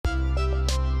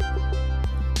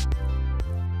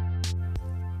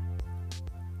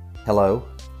Hello,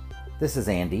 this is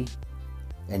Andy,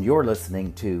 and you're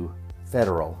listening to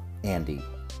Federal Andy.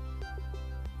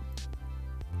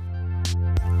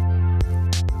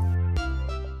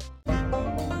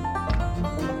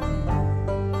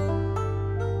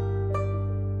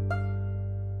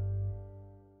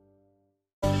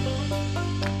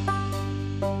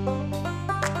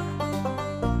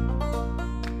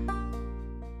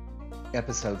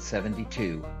 Episode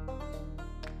 72.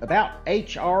 About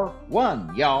HR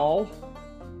 1, y'all.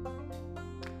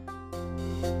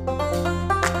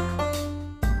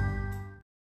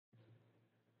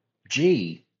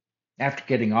 Gee, after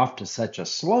getting off to such a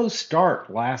slow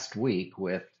start last week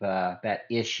with that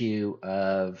issue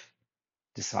of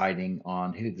deciding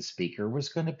on who the speaker was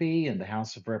going to be in the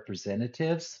House of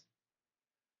Representatives,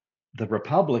 the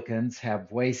Republicans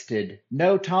have wasted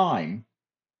no time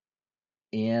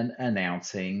in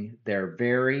announcing their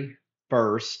very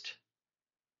first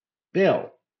bill.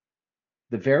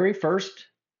 The very first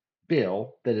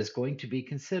bill that is going to be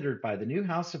considered by the new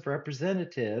House of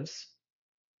Representatives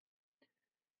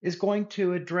is going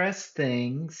to address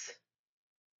things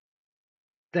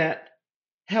that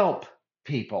help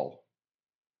people.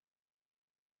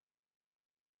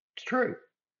 It's true.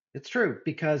 It's true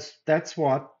because that's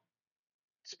what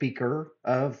Speaker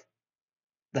of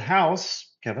the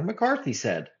House, Kevin McCarthy,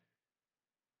 said.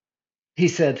 He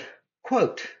said,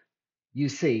 quote, "You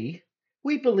see,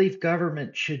 we believe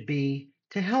government should be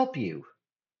to help you,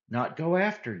 not go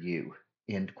after you,"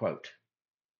 end quote.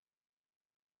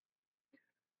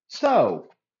 So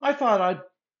I thought I'd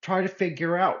try to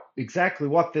figure out exactly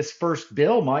what this first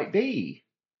bill might be.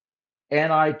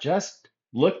 And I just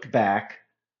looked back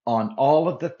on all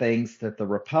of the things that the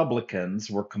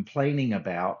Republicans were complaining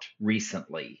about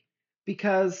recently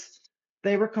because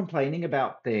they were complaining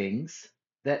about things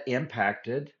that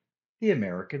impacted the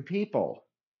American people.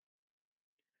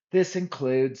 This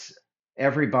includes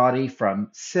everybody from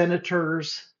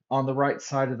senators on the right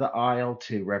side of the aisle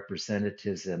to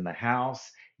representatives in the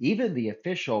House. Even the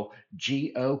official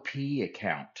GOP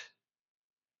account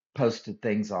posted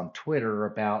things on Twitter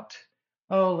about,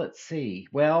 oh, let's see.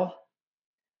 Well,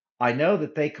 I know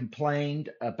that they complained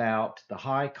about the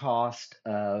high cost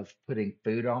of putting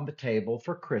food on the table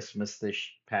for Christmas this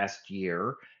past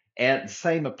year. And the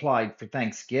same applied for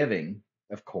Thanksgiving,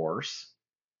 of course.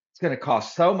 It's going to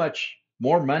cost so much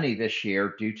more money this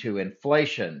year due to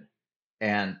inflation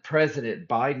and President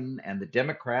Biden and the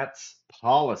Democrats'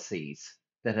 policies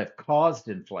that have caused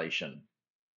inflation.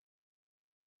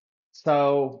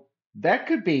 So that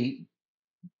could be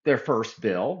their first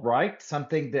bill, right?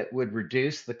 Something that would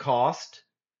reduce the cost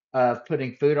of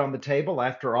putting food on the table.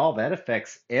 After all, that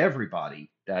affects everybody,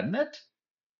 doesn't it?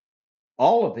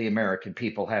 All of the American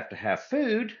people have to have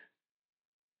food.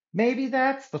 Maybe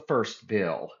that's the first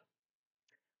bill.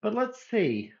 But let's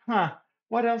see.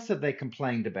 What else have they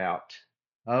complained about?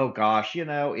 Oh gosh,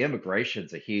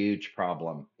 immigration's a huge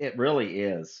problem. It really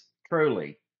is.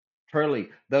 Truly. Truly.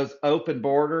 Those open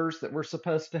borders that we're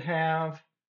supposed to have,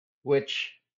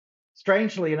 which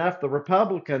strangely enough, the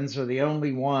Republicans are the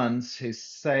only ones who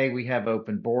say we have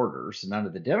open borders. None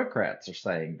of the Democrats are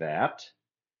saying that.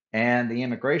 And the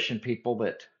immigration people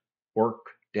that work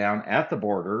down at the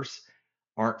borders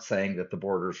aren't saying that the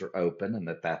borders are open and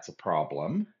that that's a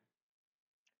problem.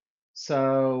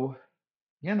 So,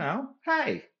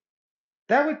 hey,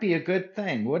 that would be a good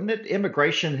thing, wouldn't it?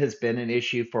 Immigration has been an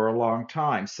issue for a long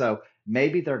time. So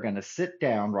maybe they're going to sit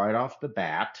down right off the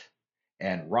bat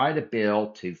and write a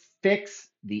bill to fix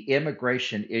the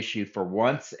immigration issue for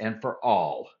once and for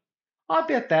all. I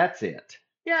bet that's it.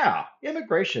 Yeah,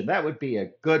 immigration, that would be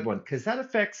a good one because that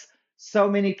affects so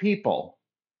many people.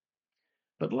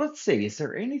 But let's see, is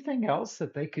there anything else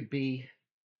that they could be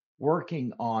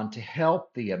working on to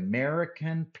help the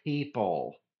American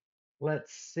people?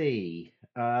 Let's see.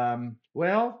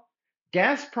 Well,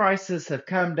 gas prices have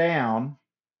come down,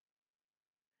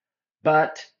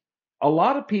 but a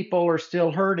lot of people are still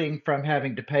hurting from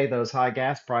having to pay those high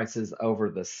gas prices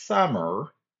over the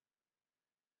summer.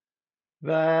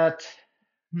 But,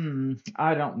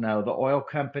 I don't know. The oil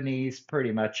companies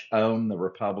pretty much own the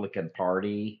Republican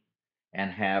Party and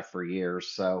have for years.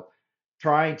 So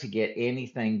trying to get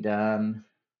anything done,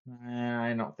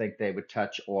 I don't think they would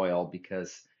touch oil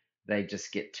because they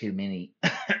just get too many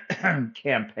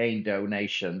campaign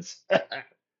donations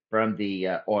from the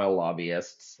oil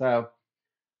lobbyists. So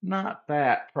not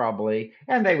that probably.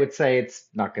 And they would say it's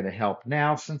not going to help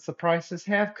now since the prices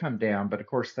have come down. But of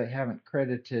course, they haven't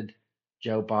credited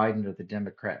Joe Biden or the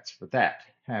Democrats for that,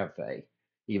 have they?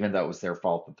 Even though it was their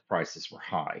fault that the prices were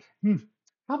high.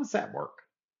 How does that work?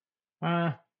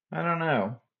 I don't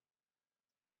know.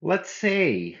 Let's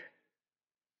see.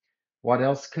 What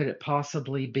else could it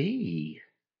possibly be?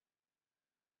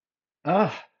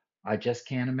 Ugh, I just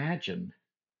can't imagine.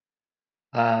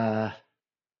 Uh,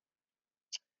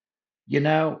 you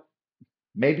know,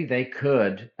 maybe they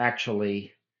could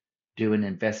actually do an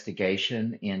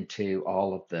investigation into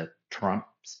all of the Trump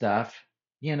stuff.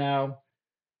 You know,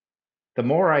 the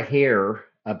more I hear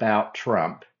about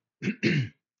Trump,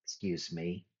 excuse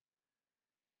me,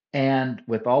 and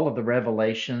with all of the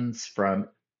revelations from,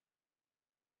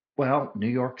 well, New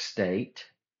York State,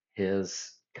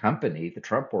 his company, the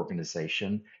Trump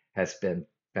Organization, has been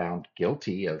found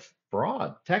guilty of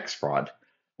fraud, tax fraud,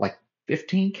 like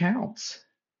 15 counts.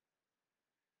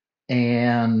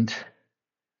 And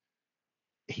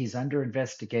he's under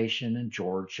investigation in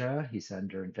Georgia. He's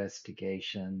under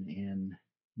investigation in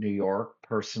New York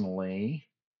personally.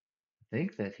 I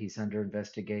think that he's under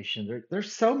investigation.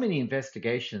 There's so many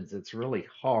investigations, it's really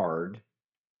hard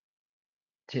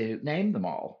to name them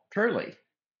all, truly.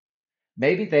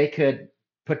 Maybe they could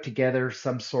put together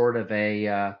some sort of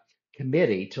a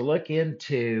committee to look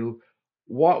into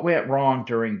what went wrong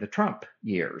during the Trump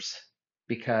years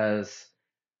because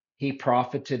he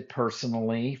profited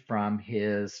personally from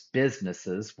his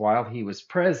businesses while he was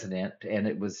president, and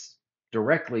it was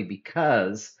directly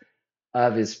because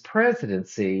of his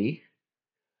presidency,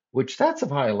 which that's a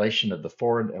violation of the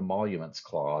Foreign Emoluments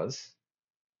Clause,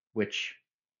 which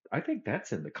I think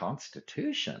that's in the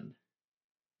Constitution.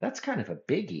 That's kind of a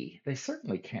biggie. They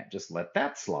certainly can't just let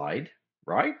that slide,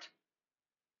 right?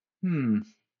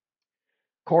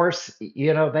 Of course,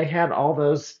 they had all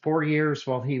those 4 years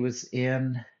while he was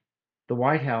in the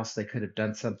White House. They could have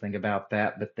done something about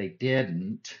that, but they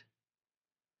didn't.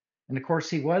 And of course,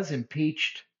 he was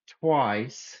impeached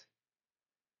twice.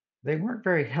 They weren't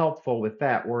very helpful with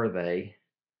that, were they?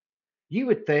 You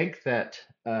would think that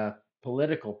a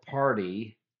political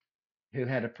party who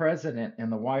had a president in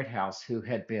the White House who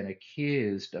had been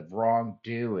accused of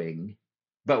wrongdoing,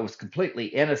 but was completely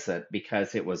innocent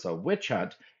because it was a witch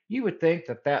hunt, you would think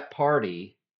that that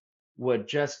party would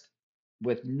just,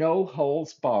 with no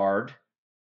holes barred,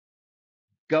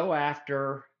 go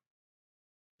after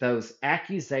those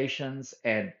accusations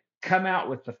and come out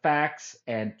with the facts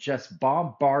and just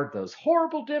bombard those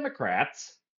horrible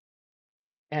Democrats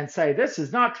and say, this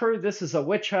is not true, this is a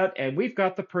witch hunt, and we've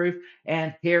got the proof,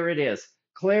 and here it is.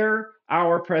 Clear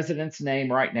our president's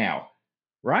name right now.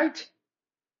 Right?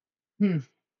 Hmm.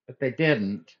 But they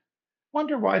didn't.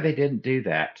 Wonder why they didn't do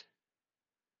that.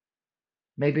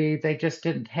 Maybe they just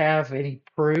didn't have any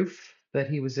proof that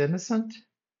he was innocent.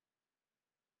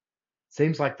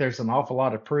 Seems like there's an awful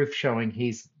lot of proof showing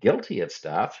he's guilty of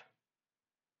stuff.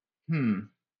 Hmm.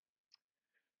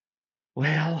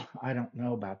 Well, I don't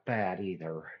know about that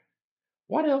either.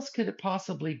 What else could it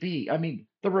possibly be? I mean,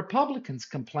 the Republicans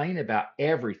complain about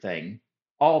everything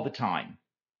all the time.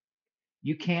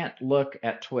 You can't look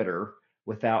at Twitter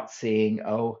without seeing,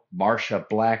 oh, Marsha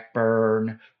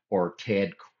Blackburn or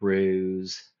Ted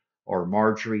Cruz or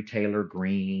Marjorie Taylor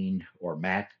Greene or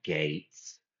Matt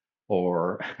Gaetz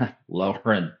or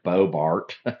Lauren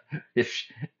Boebert if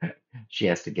she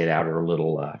has to get out her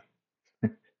little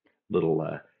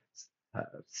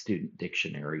student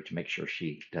dictionary to make sure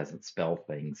she doesn't spell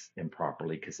things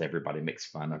improperly because everybody makes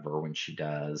fun of her when she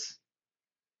does.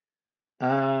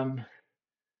 Um,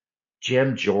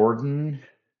 Jim Jordan,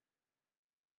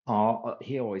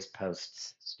 he always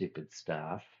posts stupid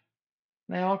stuff.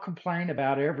 They all complain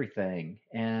about everything,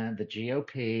 and the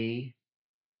GOP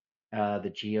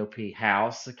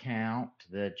House account,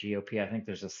 the GOP. I think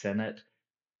there's a Senate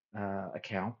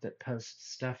account that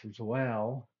posts stuff as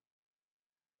well.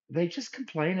 They just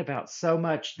complain about so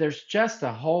much. There's just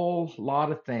a whole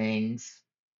lot of things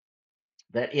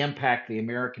that impact the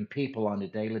American people on a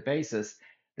daily basis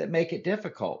that make it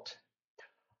difficult.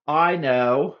 I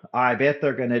know, I bet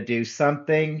they're going to do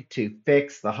something to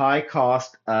fix the high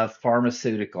cost of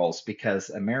pharmaceuticals because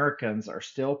Americans are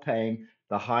still paying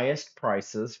the highest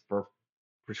prices for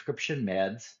prescription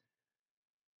meds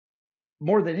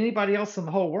more than anybody else in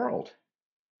the whole world.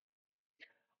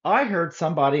 I heard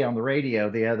somebody on the radio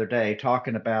the other day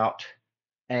talking about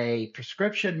a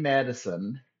prescription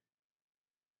medicine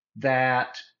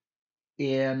that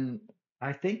in,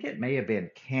 I think it may have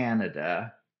been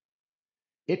Canada,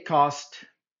 it cost,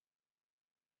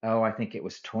 oh, I think it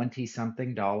was 20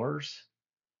 something dollars,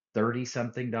 30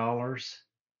 something dollars.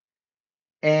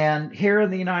 And here in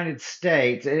the United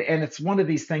States, and it's one of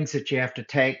these things that you have to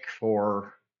take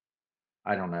for,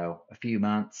 I don't know, a few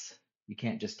months. You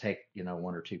can't just take,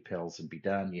 one or two pills and be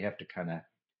done. You have to kind of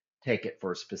take it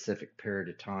for a specific period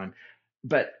of time.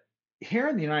 But here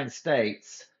in the United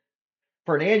States,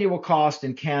 for an annual cost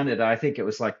in Canada, I think it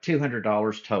was like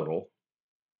 $200 total.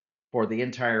 for the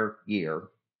entire year.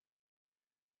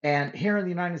 And here in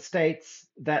the United States,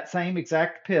 that same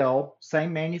exact pill,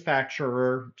 same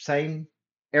manufacturer, same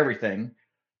everything,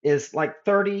 is like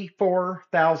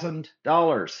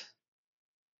 $34,000.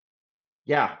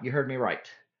 Yeah, you heard me right.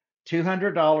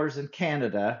 $200 in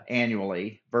Canada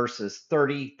annually versus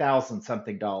 30,000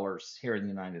 something dollars here in the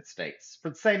United States for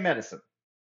the same medicine.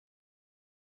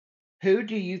 Who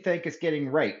do you think is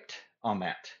getting raped on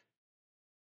that?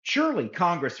 Surely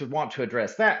Congress would want to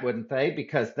address that, wouldn't they?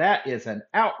 Because that is an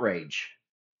outrage.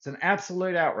 It's an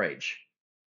absolute outrage.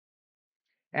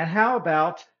 And how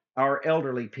about our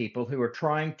elderly people who are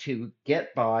trying to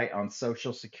get by on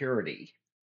Social Security?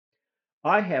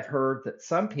 I have heard that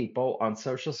some people on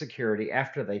Social Security,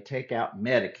 after they take out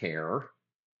Medicare,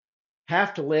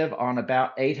 have to live on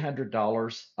about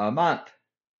 $800 a month.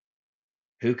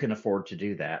 Who can afford to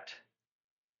do that?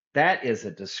 That is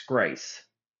a disgrace.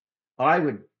 I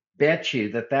would bet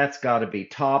you that that's got to be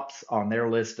tops on their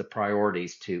list of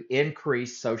priorities to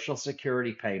increase Social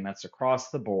Security payments across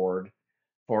the board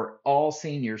for all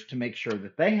seniors to make sure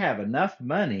that they have enough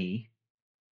money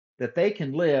that they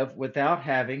can live without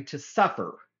having to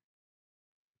suffer.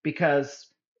 Because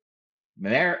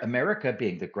America,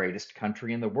 being the greatest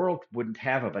country in the world, wouldn't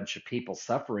have a bunch of people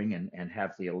suffering and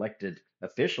have the elected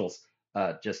officials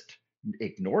just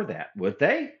ignore that, would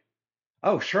they?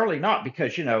 Oh, surely not,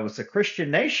 because, it's a Christian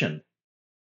nation.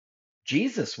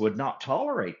 Jesus would not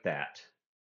tolerate that.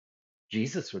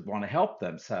 Jesus would want to help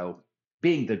them. So,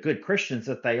 being the good Christians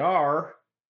that they are,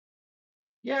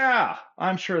 yeah,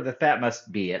 I'm sure that that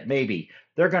must be it. Maybe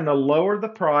they're going to lower the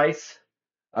price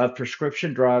of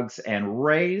prescription drugs and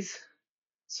raise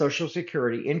Social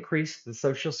Security, increase the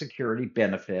Social Security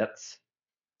benefits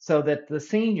so that the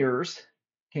seniors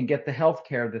can get the health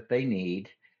care that they need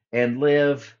and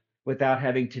live without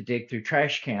having to dig through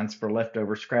trash cans for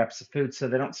leftover scraps of food so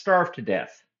they don't starve to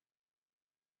death.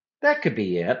 That could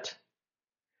be it.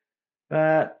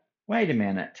 But wait a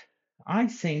minute. I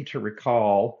seem to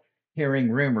recall hearing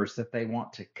rumors that they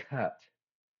want to cut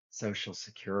Social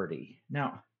Security.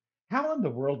 Now, how in the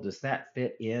world does that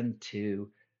fit into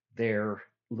their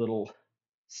little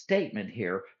statement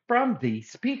here from the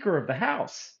Speaker of the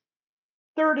House?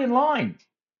 Third in line: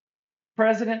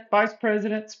 President, Vice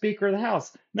President, Speaker of the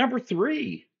House. Number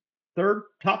three, third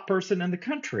top person in the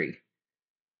country.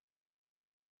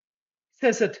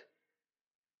 Says that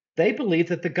they believe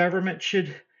that the government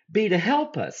should be to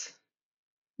help us,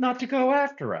 not to go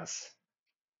after us.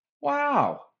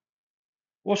 Wow.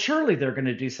 Well, surely they're going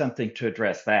to do something to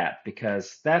address that,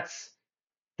 because that's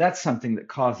something that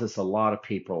causes a lot of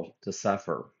people to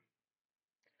suffer.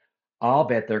 I'll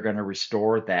bet they're going to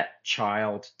restore that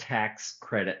child tax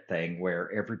credit thing where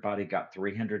everybody got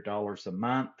 $300 a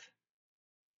month.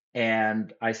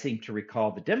 And I seem to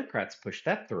recall the Democrats pushed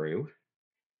that through,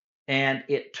 and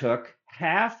it took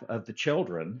half of the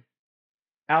children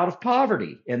out of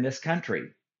poverty in this country.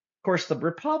 Of course, the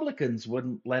Republicans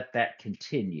wouldn't let that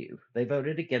continue. They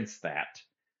voted against that.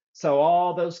 So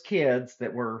all those kids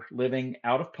that were living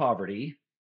out of poverty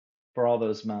for all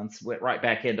those months went right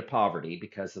back into poverty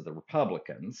because of the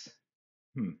Republicans.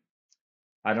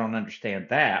 I don't understand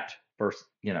that. First,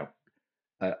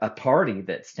 a party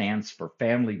that stands for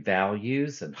family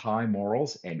values and high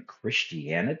morals and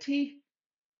Christianity?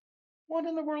 What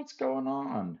in the world's going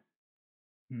on?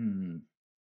 Hmm.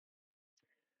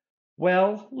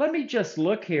 Well, let me just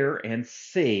look here and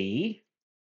see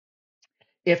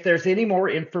if there's any more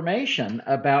information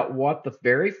about what the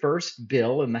very first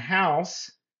bill in the House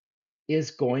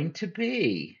is going to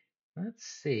be. Let's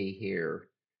see here.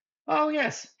 Oh,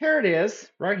 yes, here it is,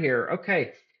 right here.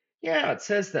 Okay. Yeah, it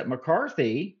says that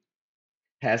McCarthy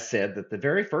has said that the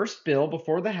very first bill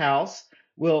before the House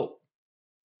will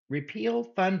repeal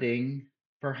funding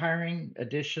for hiring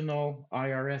additional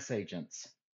IRS agents.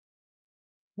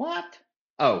 What?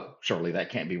 Oh, surely that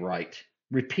can't be right.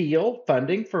 Repeal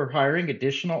funding for hiring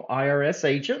additional IRS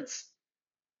agents?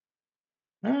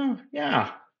 Oh,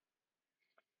 yeah.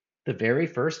 The very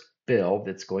first bill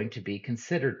that's going to be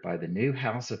considered by the new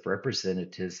House of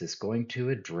Representatives is going to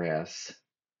address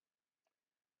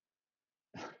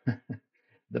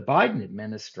the Biden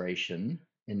administration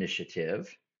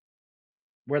initiative,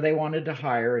 where they wanted to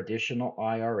hire additional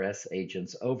IRS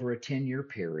agents over a 10-year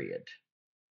period.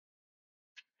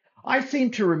 I seem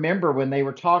to remember when they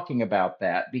were talking about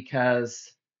that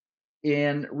because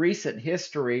in recent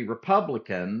history,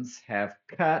 Republicans have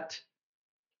cut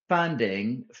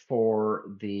funding for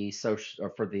the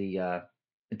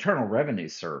Internal Revenue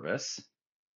Service,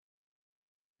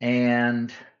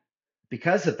 and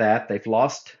because of that, they've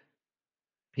lost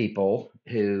people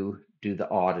who do the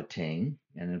auditing.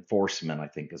 and enforcement, I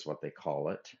think is what they call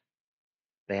it.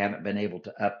 They haven't been able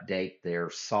to update their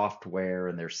software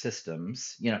and their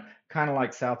systems, kind of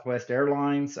like Southwest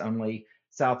Airlines, only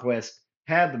Southwest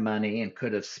had the money and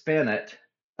could have spent it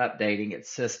updating its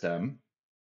system.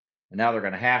 And now they're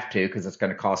going to have to because it's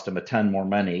going to cost them a ton more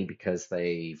money because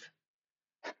they've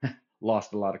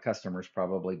lost a lot of customers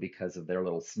probably because of their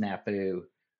little snafu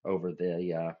over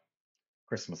the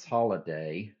Christmas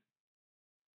holiday.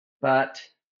 But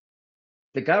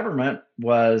the government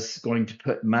was going to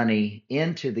put money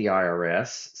into the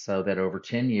IRS so that over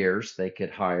 10 years they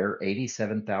could hire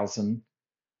 87,000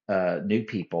 new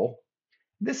people.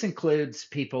 This includes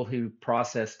people who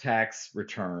process tax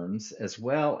returns as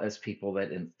well as people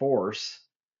that enforce.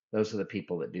 Those are the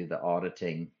people that do the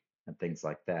auditing and things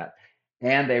like that.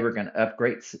 And they were going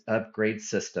to upgrade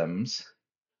systems.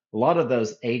 A lot of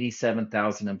those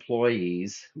 87,000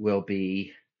 employees will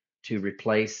be to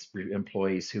replace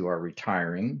employees who are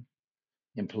retiring,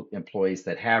 employees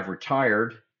that have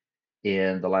retired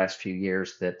in the last few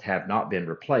years that have not been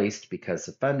replaced because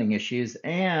of funding issues,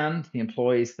 and the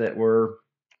employees that were,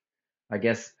 I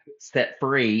guess, set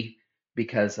free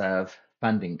because of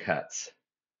funding cuts.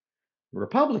 The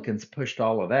Republicans pushed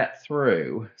all of that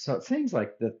through. So it seems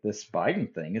like that this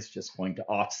Biden thing is just going to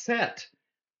offset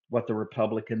what the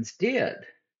Republicans did.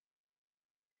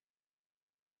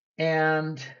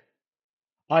 And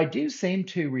I do seem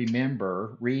to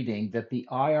remember reading that the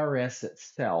IRS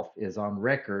itself is on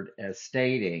record as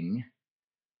stating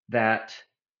that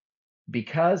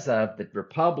because of the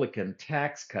Republican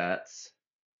tax cuts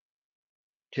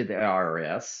to the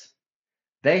IRS,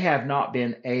 they have not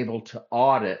been able to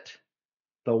audit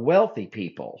the wealthy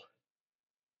people,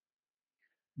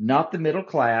 not the middle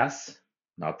class,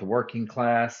 not the working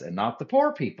class, and not the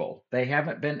poor people. They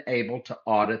haven't been able to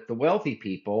audit the wealthy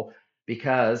people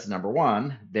because, number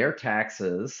one, their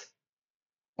taxes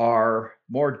are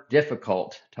more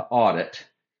difficult to audit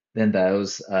than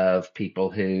those of people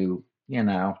who,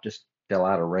 just fill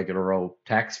out a regular old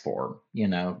tax form.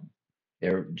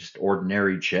 They're just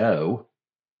ordinary Joe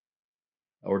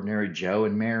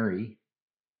and Mary.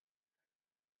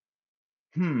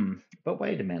 But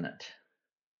wait a minute.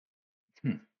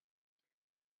 Hmm.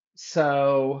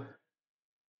 So,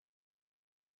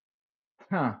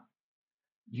 huh,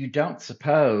 you don't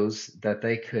suppose that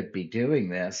they could be doing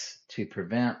this to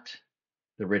prevent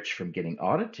the rich from getting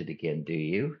audited again, do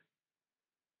you?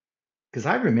 Because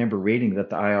I remember reading that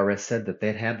the IRS said that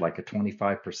they'd had like a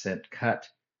 25% cut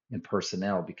in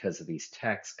personnel because of these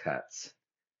tax cuts,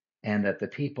 and that the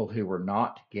people who were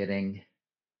not getting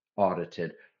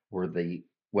audited were the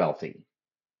wealthy.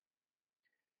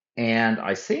 And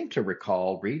I seem to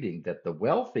recall reading that the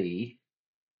wealthy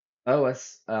owe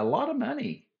us a lot of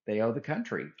money. They owe the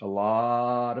country a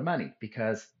lot of money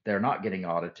because they're not getting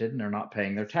audited and they're not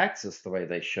paying their taxes the way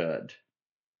they should.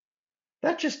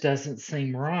 That just doesn't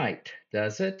seem right,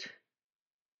 does it?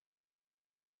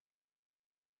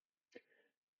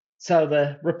 So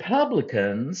the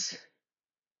Republicans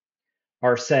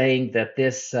are saying that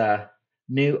this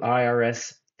new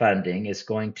IRS funding is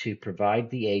going to provide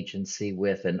the agency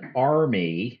with an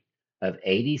army of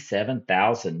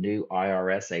 87,000 new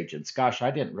IRS agents. Gosh, I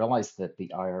didn't realize that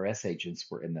the IRS agents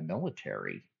were in the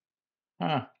military.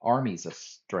 Huh, army's a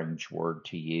strange word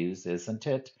to use, isn't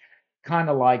it? Kind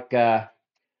of like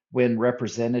when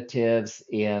representatives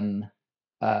in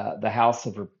the House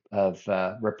of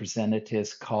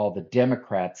Representatives call the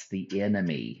Democrats the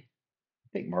enemy. I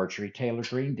think Marjorie Taylor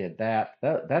Greene did that.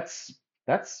 That's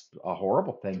a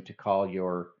horrible thing to call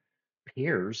your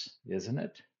peers, isn't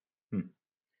it? Hmm.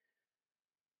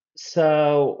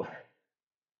 So,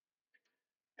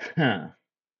 huh.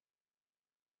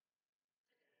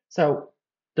 So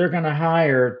they're going to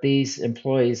hire these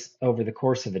employees over the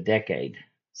course of a decade.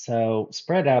 So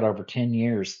spread out over 10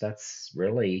 years, that's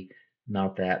really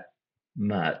not that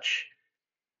much.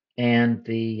 And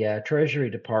the Treasury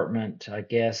Department, I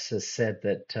guess, has said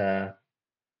that,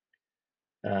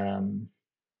 um,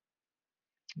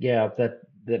 yeah,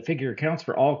 that figure accounts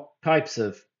for all types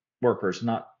of workers,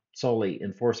 not solely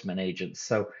enforcement agents.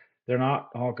 So they're not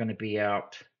all going to be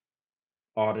out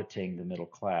auditing the middle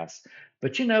class.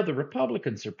 But the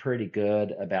Republicans are pretty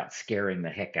good about scaring the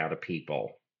heck out of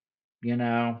people. You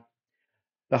know,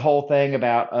 the whole thing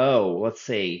about, oh, let's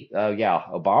see, oh, yeah,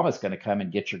 Obama's going to come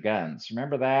and get your guns.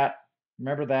 Remember that?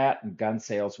 Remember that? And gun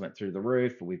sales went through the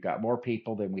roof. We've got more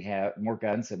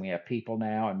guns than we have people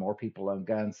now, and more people own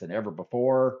guns than ever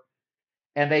before.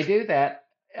 And they do that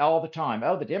all the time.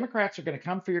 Oh, the Democrats are going to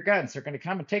come for your guns. They're going to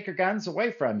come and take your guns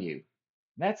away from you.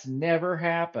 That's never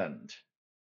happened,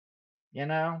 you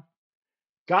know?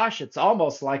 Gosh, it's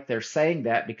almost like they're saying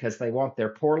that because they want their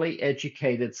poorly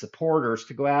educated supporters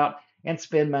to go out and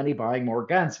spend money buying more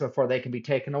guns before they can be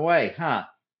taken away, huh?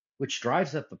 Which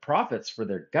drives up the profits for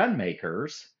their gun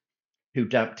makers who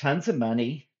dump tons of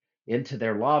money into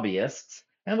their lobbyists,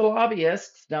 and the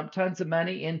lobbyists dump tons of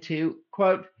money into,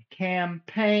 quote,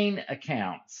 campaign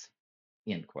accounts,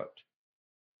 end quote.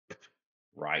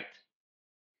 Right.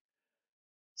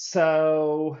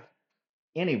 So,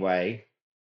 anyway,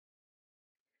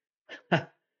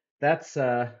 that's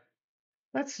uh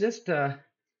that's just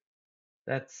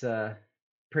that's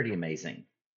pretty amazing.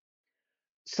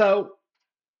 So,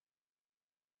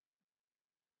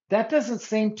 that doesn't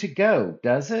seem to go,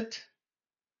 does it?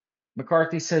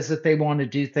 McCarthy says that they want to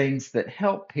do things that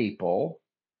help people.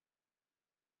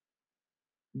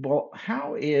 Well,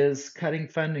 how is cutting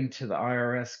funding to the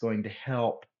IRS going to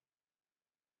help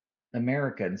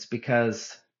Americans?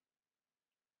 Because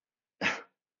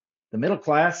the middle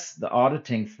class, the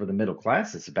auditing for the middle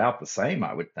class is about the same,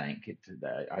 I would think.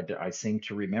 I seem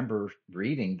to remember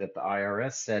reading that the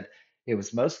IRS said it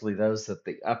was mostly those at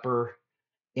the upper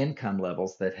income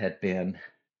levels that had been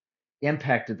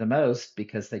impacted the most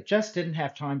because they just didn't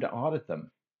have time to audit them.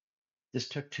 This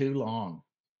took too long.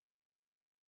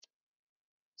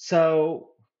 So,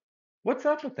 what's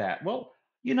up with that? Well,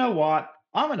 you know what?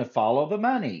 I'm going to follow the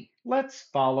money. Let's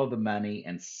follow the money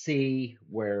and see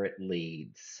where it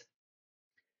leads.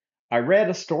 I read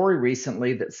a story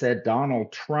recently that said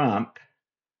Donald Trump,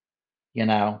 you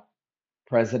know,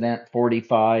 President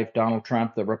 45, Donald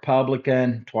Trump, the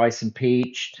Republican, twice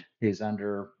impeached, who's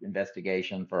under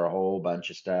investigation for a whole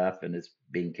bunch of stuff and is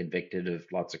being convicted of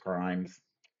lots of crimes.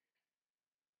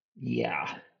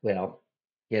 Yeah, well,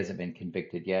 he hasn't been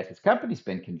convicted yet. His company's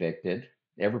been convicted.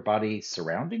 Everybody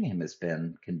surrounding him has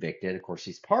been convicted. Of course,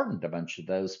 he's pardoned a bunch of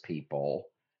those people,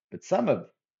 but some of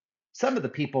the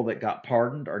people that got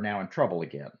pardoned are now in trouble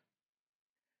again,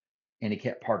 and he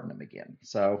can't pardon them again.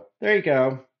 So there you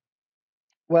go.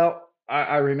 Well,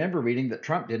 I remember reading that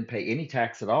Trump didn't pay any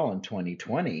tax at all in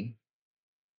 2020.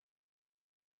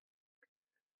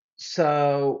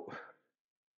 So,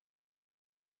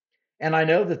 and I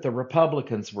know that the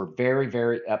Republicans were very,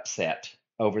 very upset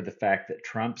over the fact that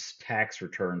Trump's tax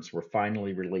returns were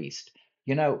finally released.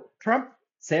 Trump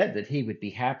said that he would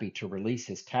be happy to release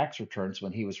his tax returns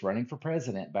when he was running for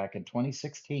president back in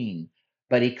 2016,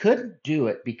 but he couldn't do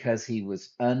it because he was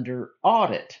under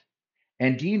audit.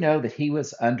 And do you know that he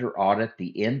was under audit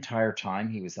the entire time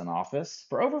he was in office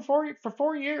for over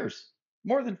 4 years,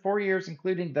 more than 4 years,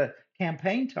 including the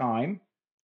campaign time?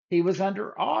 He was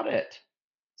under audit.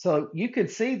 So you can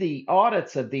see the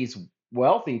audits of these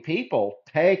wealthy people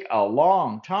take a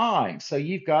long time. So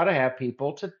you've got to have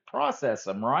people to process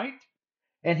them, right?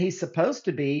 And he's supposed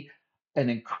to be an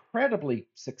incredibly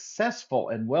successful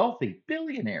and wealthy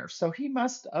billionaire. So he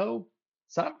must owe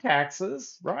some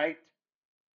taxes, right?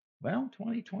 Well,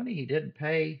 2020, he didn't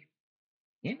pay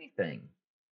anything.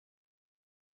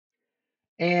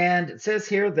 And it says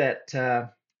here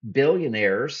that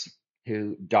billionaires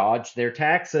who dodge their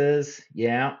taxes,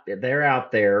 yeah, they're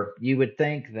out there. You would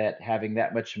think that having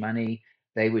that much money,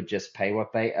 they would just pay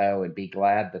what they owe and be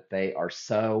glad that they are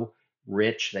so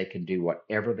rich they can do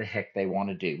whatever the heck they want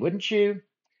to do, wouldn't you?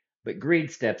 But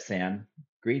greed steps in.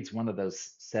 Greed's one of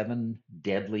those seven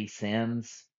deadly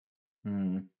sins.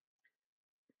 Hmm.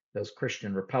 Those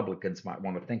Christian Republicans might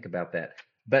want to think about that.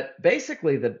 But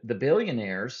basically, the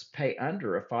billionaires pay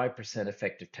under a 5%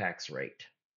 effective tax rate.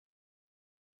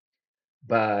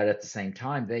 But at the same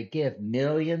time, they give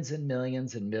millions and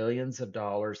millions and millions of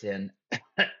dollars in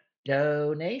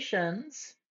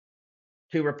donations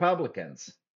to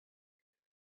Republicans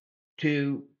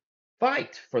to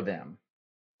fight for them,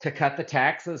 to cut the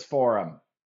taxes for them.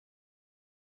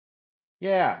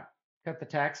 Yeah, cut the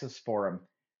taxes for them.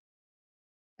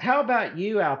 How about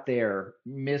you out there,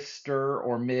 Mr.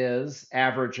 or Ms.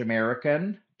 Average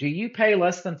American? Do you pay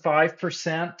less than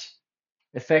 5%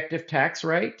 effective tax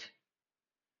rate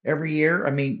every year?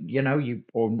 I mean, you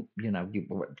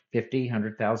what, 50,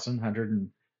 100,000,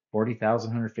 140,000,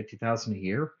 150,000 a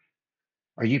year?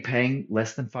 Are you paying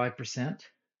less than 5%?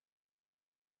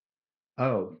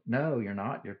 Oh, no, you're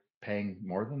not. You're paying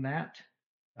more than that.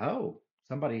 Oh,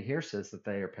 somebody here says that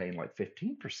they are paying like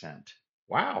 15%.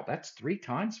 Wow, that's three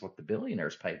times what the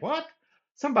billionaires pay. What?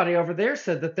 Somebody over there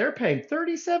said that they're paying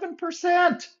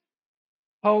 37%.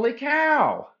 Holy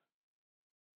cow.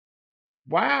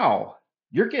 Wow.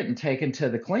 You're getting taken to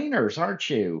the cleaners, aren't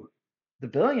you? The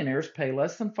billionaires pay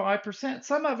less than 5%.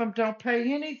 Some of them don't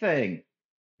pay anything.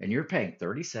 And you're paying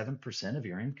 37% of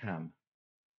your income.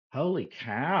 Holy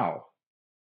cow.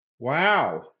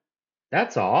 Wow.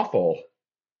 That's awful.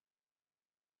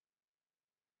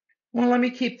 Well, let me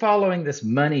keep following this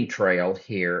money trail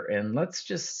here and let's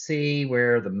just see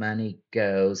where the money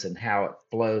goes and how it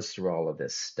flows through all of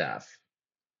this stuff.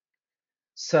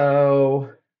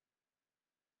 So,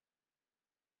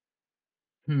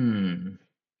 hmm,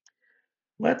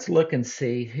 let's look and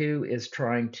see who is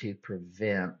trying to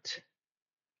prevent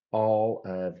all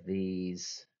of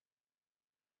these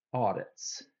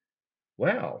audits.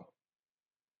 Well,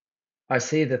 I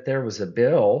see that there was a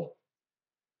bill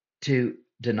to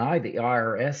deny the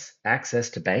IRS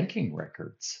access to banking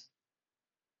records.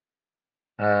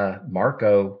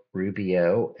 Marco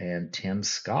Rubio and Tim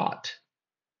Scott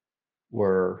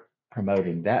were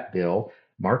promoting that bill.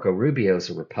 Marco Rubio is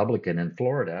a Republican in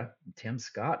Florida. Tim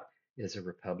Scott is a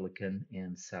Republican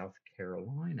in South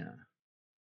Carolina.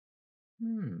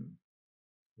 Hmm.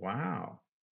 Wow.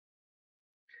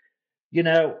 You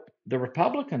know, the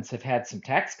Republicans have had some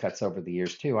tax cuts over the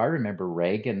years too. I remember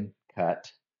Reagan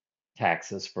cut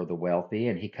taxes for the wealthy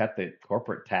and he cut the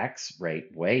corporate tax rate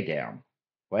way down,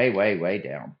 way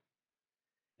down.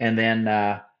 And then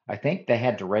I think they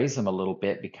had to raise them a little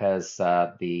bit because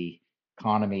the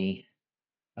economy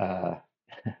uh,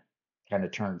 kind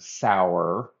of turned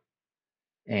sour.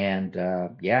 And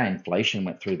yeah, inflation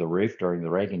went through the roof during the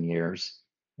Reagan years.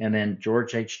 And then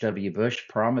George H.W. Bush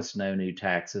promised no new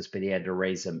taxes, but he had to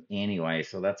raise them anyway.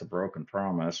 So that's a broken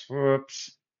promise.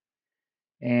 Whoops.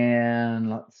 And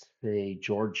let's see,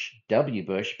 George W.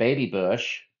 Bush, baby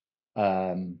Bush,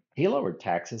 he lowered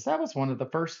taxes. That was one of the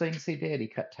first things he did. He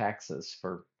cut taxes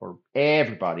for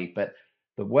everybody, but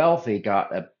the wealthy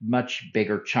got a much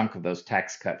bigger chunk of those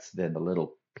tax cuts than the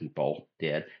little people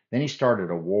did. Then he started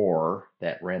a war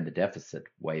that ran the deficit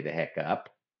way the heck up,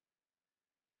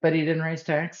 but he didn't raise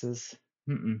taxes.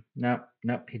 Nope,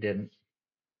 nope, he didn't.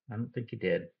 I don't think he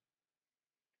did.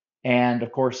 And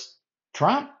of course,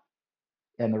 Trump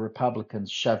and the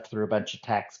Republicans shoved through a bunch of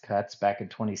tax cuts back in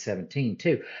 2017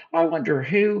 too. I wonder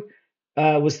who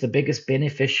was the biggest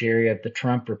beneficiary of the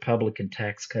Trump Republican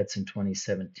tax cuts in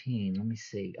 2017. Let me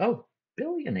see. Oh,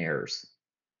 billionaires.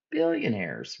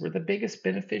 Billionaires were the biggest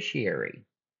beneficiary.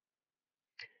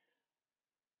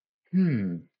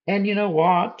 And you know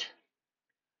what?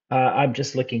 I'm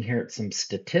just looking here at some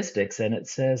statistics, and it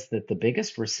says that the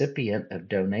biggest recipient of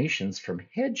donations from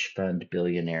hedge fund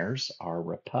billionaires are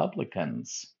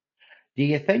Republicans. Do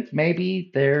you think maybe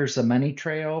there's a money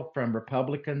trail from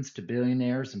Republicans to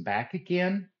billionaires and back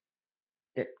again?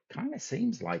 It kind of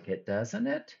seems like it, doesn't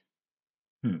it?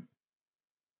 Hmm.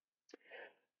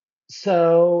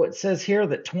 So it says here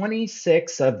that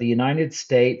 26 of the United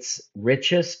States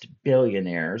richest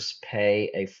billionaires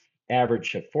pay a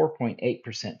average of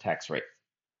 4.8% tax rate.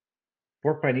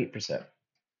 4.8%.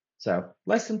 So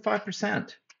less than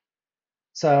 5%.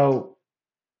 So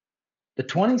the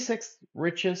 26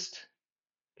 richest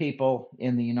people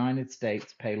in the United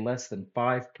States pay less than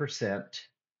 5%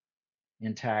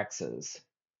 in taxes.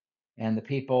 And the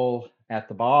people at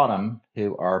the bottom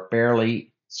who are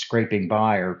barely scraping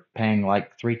by are paying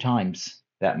like 3 times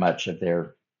that much of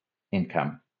their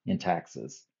income in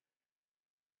taxes.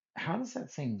 How does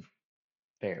that seem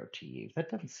fair to you? That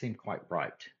doesn't seem quite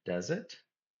right, does it?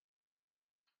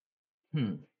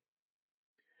 Hmm.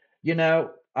 You know,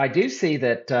 I do see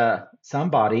that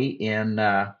somebody in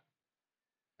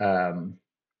um,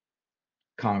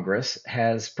 Congress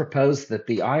has proposed that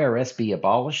the IRS be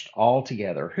abolished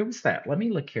altogether. Who's that? Let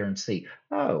me look here and see.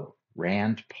 Oh,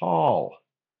 Rand Paul.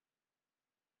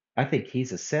 I think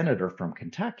he's a senator from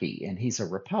Kentucky and he's a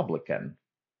Republican.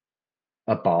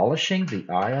 Abolishing the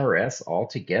IRS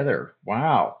altogether.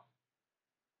 Wow.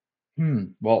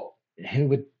 Well, who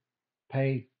would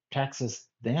pay taxes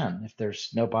then if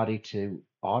there's nobody to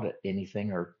audit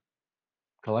anything or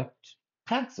collect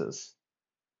taxes?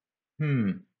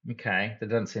 Hmm. Okay. That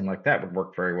doesn't seem like that would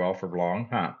work very well for long,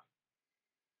 huh?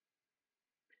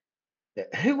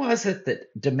 Who was it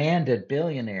that demanded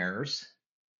billionaires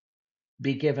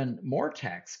be given more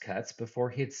tax cuts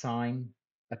before he'd sign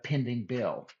a pending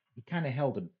bill? He kind of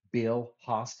held a bill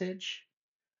hostage.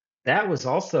 That was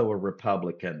also a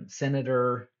Republican,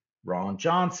 Senator Ron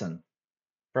Johnson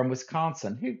from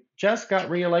Wisconsin, who just got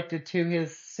reelected to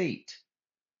his seat.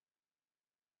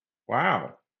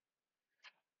 Wow.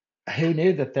 Who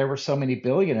knew that there were so many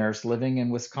billionaires living in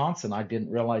Wisconsin? I didn't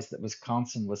realize that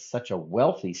Wisconsin was such a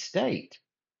wealthy state.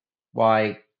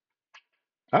 Why,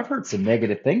 I've heard some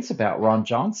negative things about Ron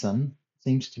Johnson.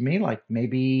 Seems to me like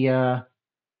maybe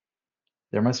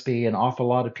there must be an awful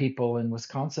lot of people in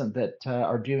Wisconsin that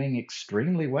are doing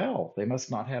extremely well. They must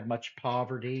not have much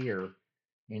poverty or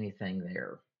anything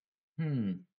there.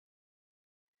 Hmm.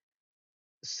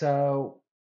 So,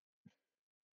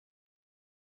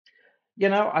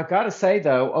 I've got to say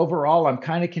though, overall, I'm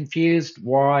kind of confused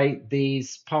why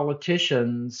these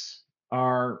politicians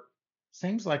are,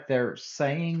 seems like they're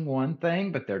saying one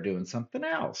thing, but they're doing something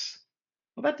else.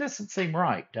 Well, that doesn't seem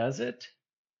right, does it?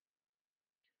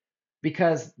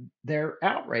 Because they're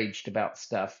outraged about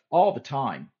stuff all the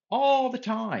time, all the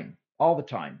time, all the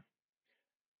time.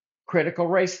 Critical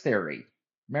race theory.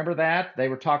 Remember that? They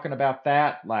were talking about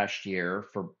that last year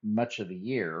for much of the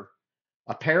year.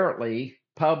 Apparently,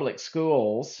 public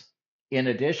schools, in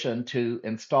addition to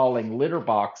installing litter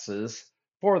boxes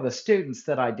for the students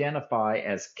that identify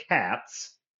as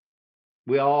cats,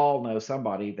 we all know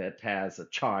somebody that has a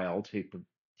child who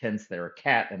pretends they're a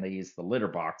cat and they use the litter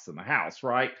box in the house,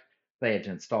 right? They had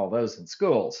to install those in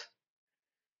schools.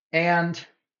 And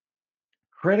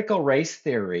critical race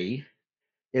theory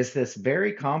is this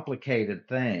very complicated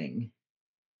thing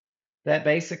that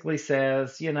basically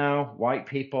says, white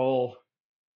people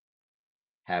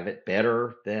have it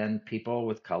better than people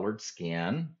with colored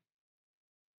skin.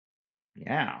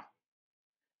 Yeah.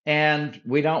 And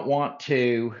we don't want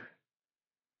to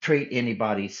treat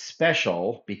anybody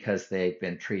special because they've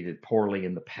been treated poorly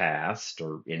in the past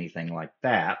or anything like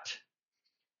that.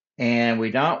 And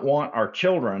we don't want our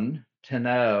children to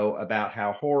know about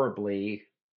how horribly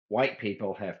white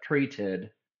people have treated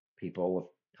people with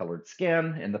colored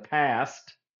skin in the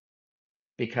past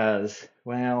because,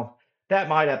 well, that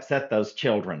might upset those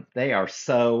children. They are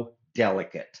so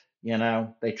delicate,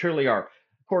 they truly are.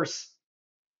 Of course,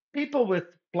 people with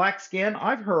black skin,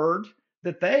 I've heard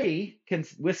that they can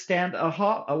withstand a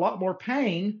lot more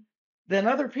pain than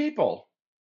other people.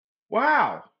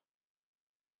 Wow.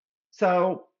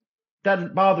 So,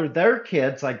 doesn't bother their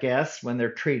kids, I guess, when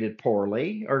they're treated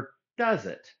poorly, or does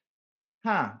it?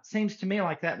 Huh. Seems to me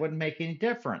like that wouldn't make any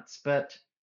difference, but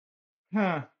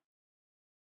huh,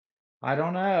 I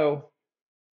don't know.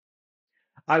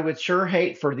 I would sure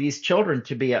hate for these children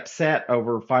to be upset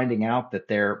over finding out that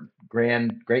their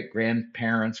great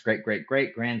grandparents, great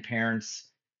great grandparents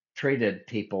treated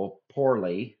people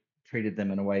poorly, treated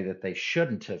them in a way that they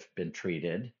shouldn't have been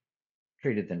treated,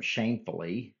 treated them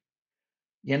shamefully.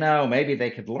 Maybe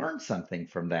they could learn something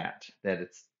from that, that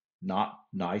it's not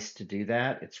nice to do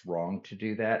that, it's wrong to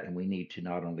do that, and we need to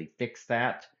not only fix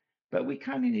that, but we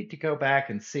kind of need to go back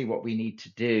and see what we need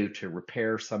to do to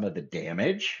repair some of the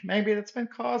damage maybe that's been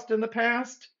caused in the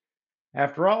past.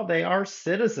 After all, they are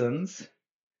citizens.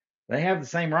 They have the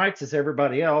same rights as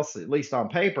everybody else, at least on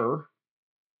paper.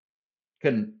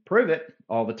 Couldn't prove it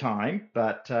all the time,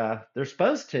 but they're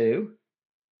supposed to.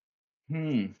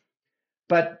 Hmm.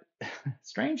 But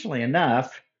strangely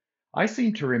enough, I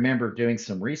seem to remember doing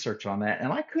some research on that,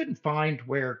 and I couldn't find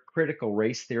where critical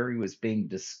race theory was being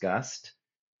discussed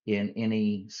in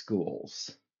any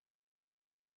schools.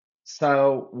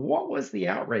 So, what was the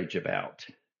outrage about?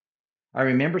 I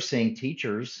remember seeing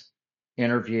teachers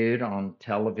interviewed on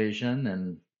television,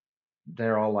 and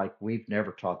they're all like, we've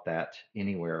never taught that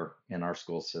anywhere in our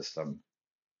school system.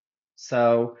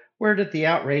 So, where did the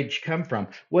outrage come from?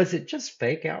 Was it just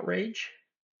fake outrage?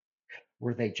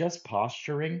 Were they just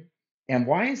posturing? And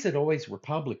why is it always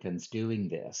Republicans doing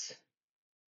this?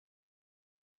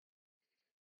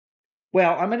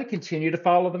 Well, I'm going to continue to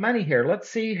follow the money here. Let's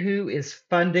see who is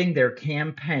funding their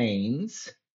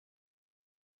campaigns.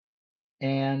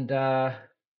 And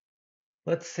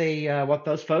let's see what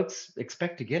those folks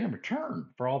expect to get in return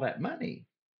for all that money.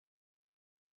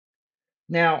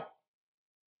 Now,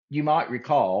 you might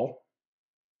recall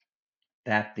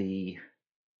that the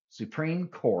Supreme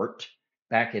Court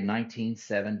back in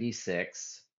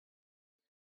 1976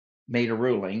 made a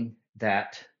ruling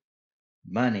that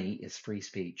money is free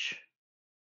speech.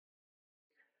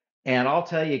 And I'll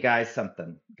tell you guys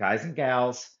something, guys and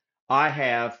gals, I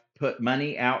have put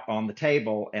money out on the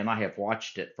table and I have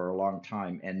watched it for a long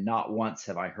time, and not once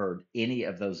have I heard any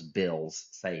of those bills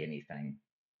say anything.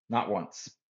 Not once.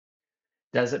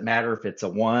 Doesn't matter if it's a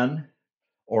one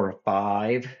or a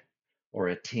five or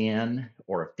a 10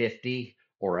 or a 50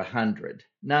 or a 100.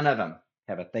 None of them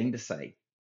have a thing to say.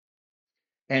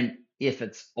 And if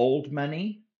it's old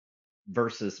money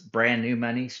versus brand new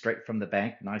money straight from the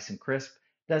bank, nice and crisp,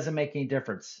 doesn't make any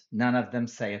difference. None of them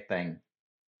say a thing.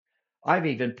 I've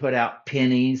even put out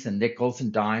pennies and nickels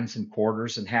and dimes and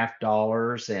quarters and half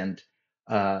dollars and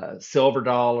silver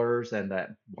dollars and that,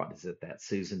 what is it, that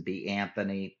Susan B.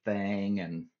 Anthony thing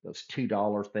and those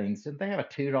 $2 things. Didn't they have a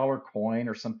 $2 coin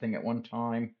or something at one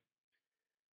time?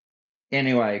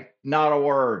 Anyway, not a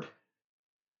word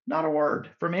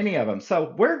from any of them. So,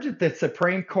 where did the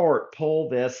Supreme Court pull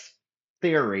this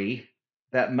theory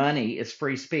that money is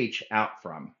free speech out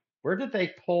from? Where did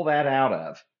they pull that out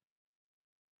of?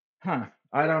 Huh,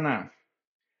 I don't know.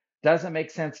 Doesn't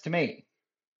make sense to me.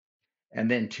 And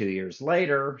then 2 years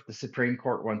later, the Supreme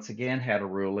Court once again had a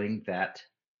ruling that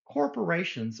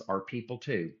corporations are people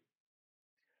too.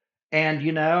 And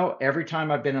every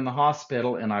time I've been in the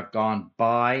hospital and I've gone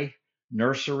by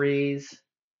nurseries,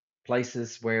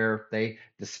 places where they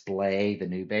display the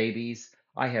new babies,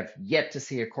 I have yet to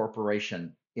see a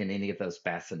corporation in any of those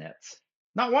bassinets.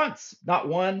 Not once, not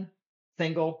one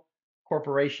single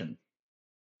corporation.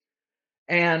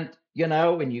 And,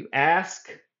 when you ask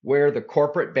where the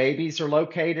corporate babies are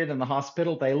located in the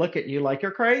hospital, they look at you like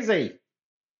you're crazy.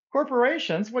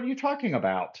 Corporations? What are you talking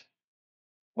about?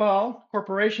 Well,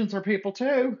 corporations are people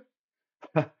too.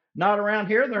 Not around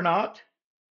here, they're not.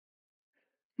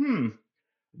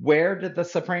 Where did the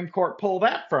Supreme Court pull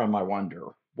that from, I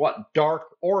wonder? What dark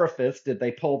orifice did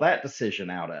they pull that decision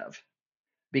out of?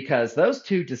 Because those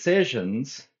two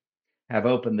decisions have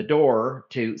opened the door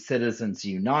to Citizens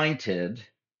United,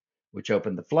 which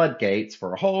opened the floodgates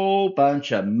for a whole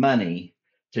bunch of money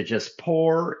to just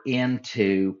pour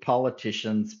into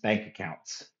politicians' bank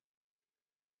accounts.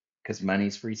 Because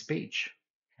money's free speech.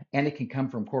 And it can come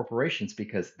from corporations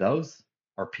because those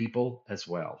are people as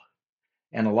well.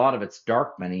 And a lot of it's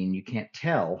dark money and you can't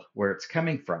tell where it's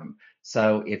coming from.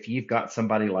 So if you've got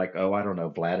somebody like, I don't know,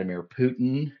 Vladimir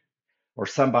Putin, or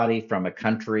somebody from a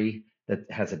country that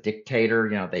has a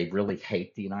dictator, they really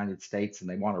hate the United States and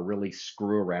they want to really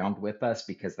screw around with us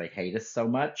because they hate us so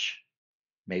much.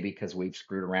 Maybe because we've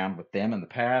screwed around with them in the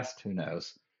past, who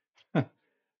knows?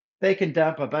 They can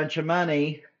dump a bunch of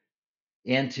money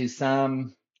into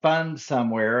some fund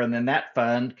somewhere, and then that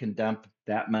fund can dump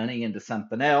that money into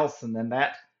something else, and then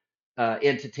that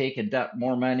entity can dump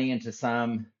more money into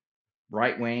some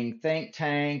right-wing think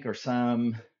tank or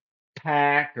some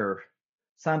PAC or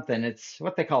something. It's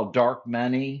what they call dark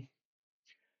money.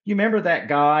 You remember that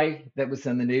guy that was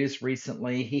in the news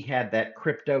recently? He had that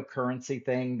cryptocurrency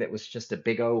thing that was just a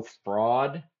big old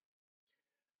fraud.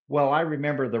 Well, I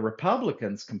remember the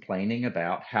Republicans complaining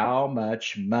about how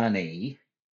much money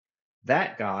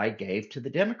that guy gave to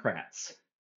the Democrats.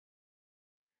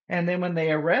 And then when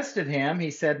they arrested him,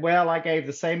 he said, well, I gave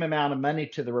the same amount of money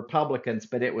to the Republicans,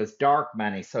 but it was dark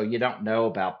money, so you don't know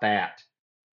about that.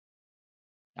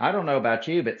 I don't know about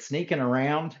you, but sneaking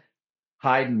around,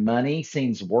 hiding money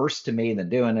seems worse to me than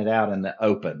doing it out in the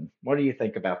open. What do you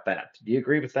think about that? Do you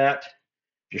agree with that?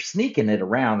 If you're sneaking it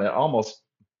around, it almost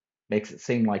makes it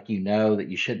seem like that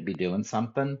you shouldn't be doing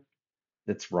something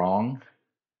that's wrong.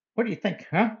 What do you think,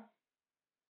 huh?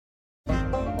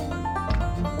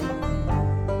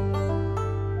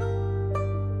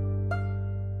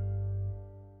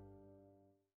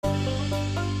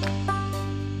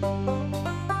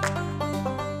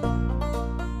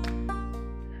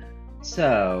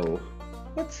 So,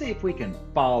 let's see if we can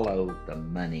follow the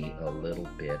money a little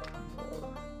bit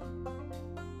more.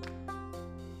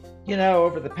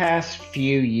 Over the past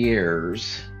few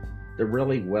years, the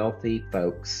really wealthy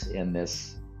folks in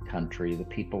this country, the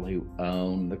people who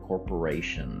own the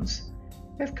corporations,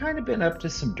 have kind of been up to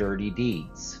some dirty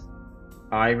deeds.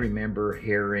 I remember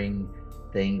hearing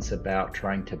things about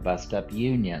trying to bust up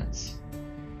unions.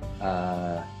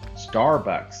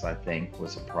 Starbucks, I think,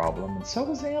 was a problem, and so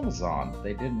was Amazon.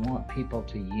 They didn't want people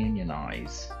to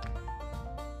unionize.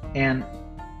 And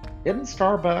isn't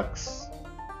Starbucks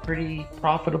pretty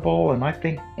profitable? And I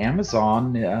think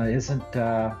Amazon isn't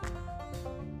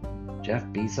Jeff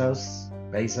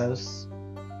Bezos.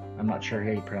 I'm not sure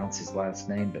how you pronounce his last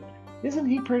name, but isn't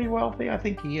he pretty wealthy? I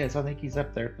think he is. I think he's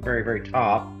up there at the very, very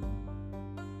top.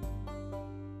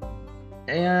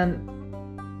 And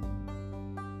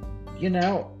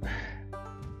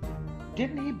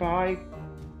didn't he buy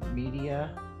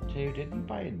media too? Didn't he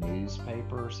buy a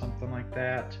newspaper or something like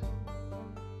that?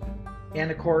 And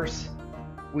of course,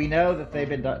 we know that they've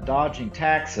been dodging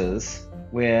taxes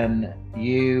when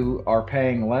you are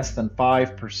paying less than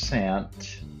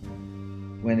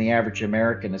 5%, when the average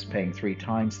American is paying 3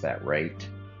 times that rate.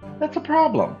 That's a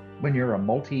problem when you're a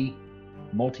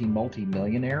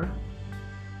multi-millionaire.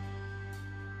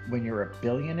 When you're a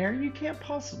billionaire, you can't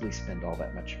possibly spend all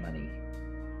that much money.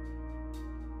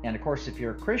 And of course, if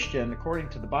you're a Christian, according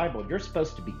to the Bible, you're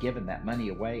supposed to be giving that money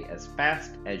away as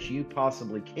fast as you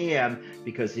possibly can,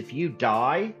 because if you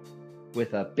die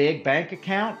with a big bank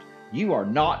account, you are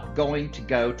not going to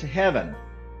go to heaven.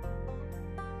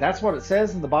 That's what it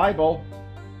says in the Bible.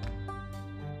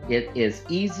 It is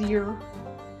easier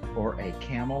for a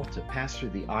camel to pass through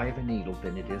the eye of a needle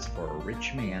than it is for a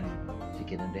rich man to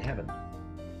get into heaven.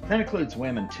 That includes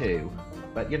women too.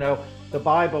 But the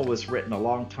Bible was written a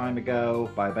long time ago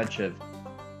by a bunch of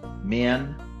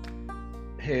men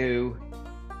who,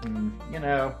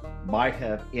 might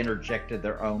have interjected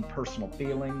their own personal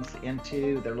feelings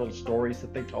into their little stories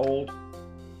that they told.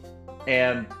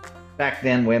 And back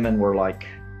then, women were like,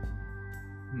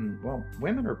 well,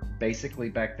 women are basically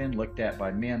back then looked at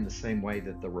by men the same way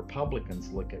that the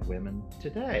Republicans look at women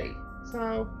today.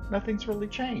 So nothing's really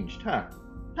changed, huh?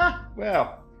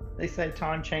 Well, they say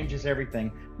time changes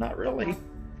everything. Not really.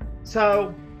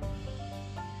 So,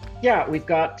 yeah, we've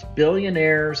got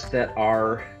billionaires that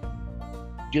are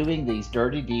doing these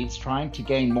dirty deeds, trying to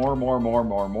gain more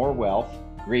wealth.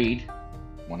 Greed,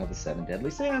 one of the 7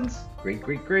 deadly sins. Greed,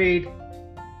 greed, greed.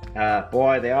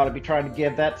 Boy, they ought to be trying to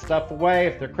give that stuff away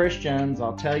if they're Christians.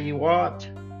 I'll tell you what.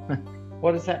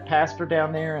 What is that pastor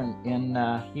down there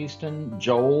in Houston?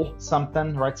 Joel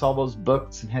something, writes all those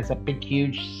books and has that big,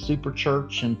 huge super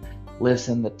church and lives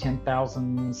in the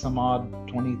 10,000 some odd,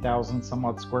 20,000 some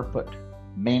odd square foot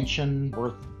mansion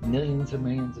worth millions and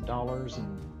millions of dollars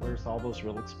and wears all those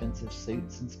real expensive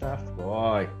suits and stuff.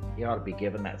 Boy, he ought to be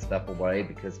giving that stuff away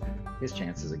because his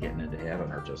chances of getting into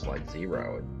heaven are just like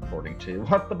zero, according to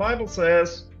what the Bible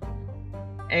says.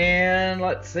 And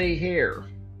let's see here.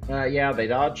 Yeah, they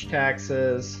dodge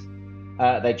taxes.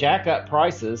 They jack up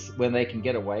prices when they can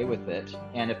get away with it.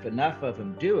 And if enough of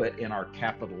them do it in our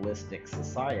capitalistic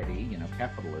society,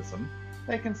 capitalism,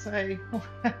 they can say,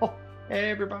 well,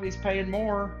 everybody's paying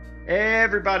more.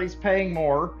 Everybody's paying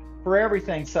more for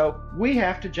everything. So we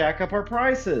have to jack up our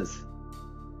prices.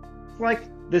 It's like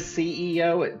the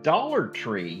CEO at Dollar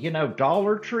Tree.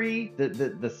 Dollar Tree,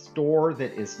 the store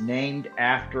that is named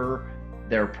after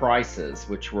their prices,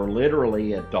 which were literally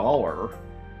 $1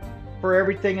 for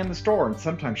everything in the store. And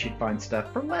sometimes you'd find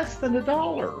stuff for less than $1.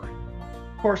 Of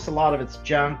course, a lot of it's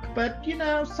junk, but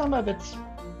some of it's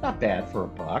not bad for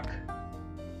 $1.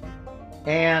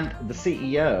 And the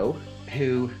CEO,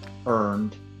 who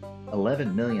earned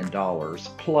 $11 million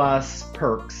plus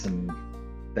perks and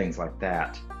things like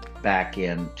that back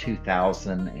in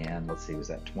 2000 and let's see, was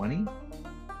that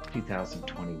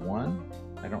 2021?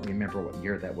 I don't remember what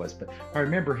year that was, but I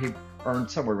remember he earned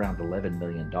somewhere around $11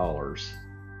 million.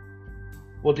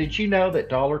 Well, did you know that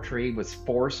Dollar Tree was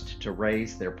forced to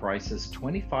raise their prices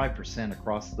 25%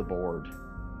 across the board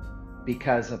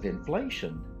because of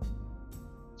inflation?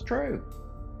 It's true.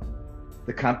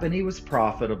 The company was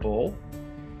profitable.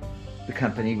 The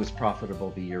company was profitable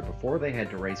the year before they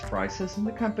had to raise prices, and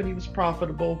the company was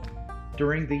profitable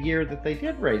during the year that they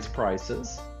did raise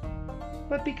prices.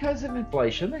 But because of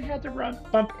inflation, they had to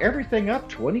bump everything up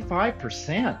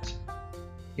 25%.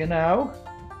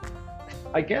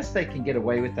 I guess they can get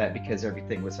away with that because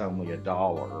everything was only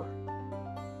 $1.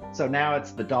 So now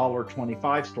it's the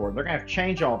 $1.25 store. They're going to have to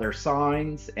change all their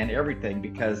signs and everything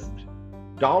because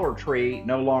Dollar Tree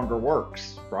no longer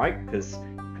works, right? Because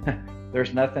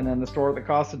there's nothing in the store that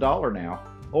costs $1 now.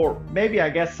 Or maybe I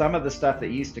guess some of the stuff that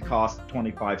used to cost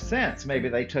 25 cents, maybe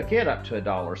they took it up to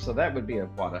 $1. So that would be a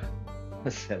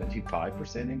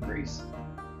 75% increase.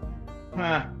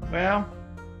 Well,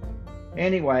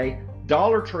 anyway,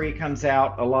 Dollar Tree comes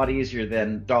out a lot easier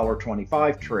than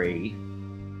 $1.25 Tree,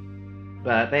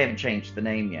 but they haven't changed the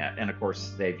name yet. And of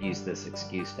course, they've used this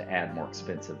excuse to add more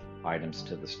expensive items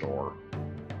to the store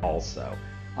also.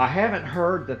 I haven't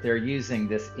heard that they're using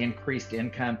this increased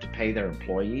income to pay their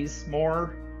employees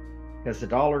more, because the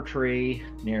Dollar Tree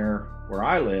near where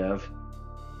I live,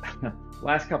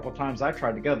 last couple of times I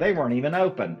tried to go, they weren't even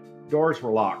open. Doors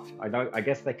were locked. I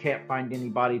guess they can't find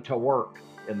anybody to work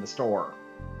in the store.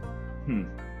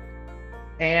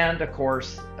 And of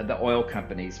course, the oil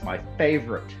companies, my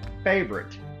favorite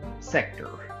sector,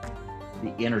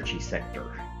 the energy sector.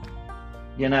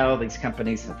 These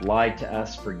companies have lied to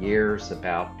us for years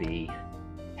about the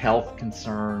health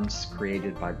concerns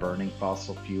created by burning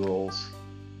fossil fuels.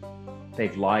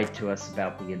 They've lied to us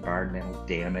about the environmental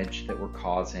damage that we're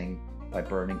causing by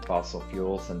burning fossil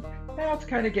fuels. And now it's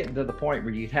kind of getting to the point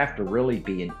where you'd have to really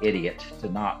be an idiot to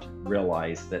not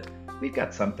realize that we've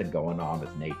got something going on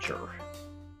with nature.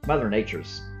 Mother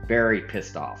Nature's very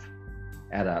pissed off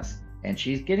at us, and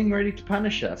she's getting ready to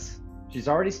punish us. She's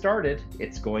already started.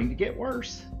 It's going to get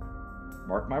worse.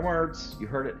 Mark my words. You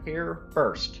heard it here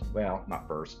first. Well, not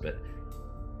first, but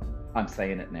I'm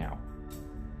saying it now.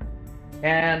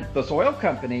 And those oil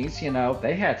companies,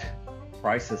 they had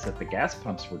prices at the gas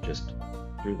pumps were just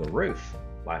through the roof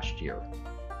last year.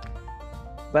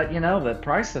 But the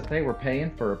price that they were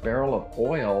paying for a barrel of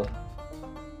oil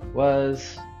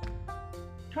was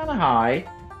kind of high.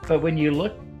 But when you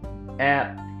look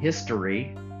at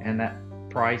history, and that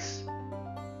price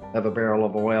of a barrel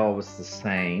of oil was the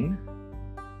same,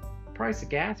 the price of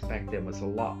gas back then was a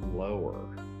lot lower,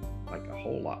 like a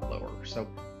whole lot lower. So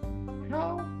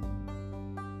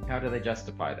how do they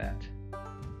justify that?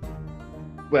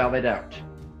 Well, they don't.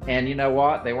 And you know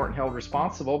what? They weren't held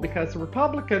responsible because the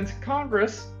Republicans in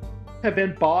Congress have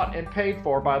been bought and paid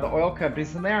for by the oil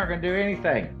companies, and they aren't going to do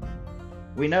anything.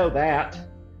 We know that.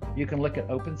 You can look at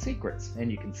Open Secrets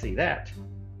and you can see that.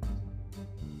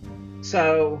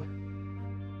 So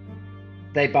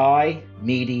they buy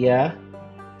media,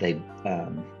 they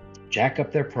jack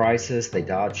up their prices, they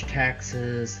dodge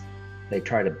taxes, they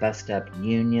try to bust up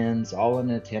unions, all in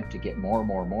an attempt to get more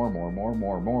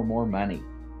money.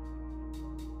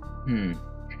 And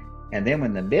then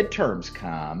when the midterms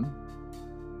come,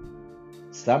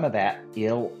 some of that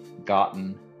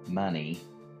ill-gotten money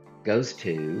goes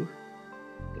to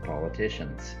the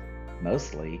politicians,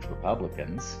 mostly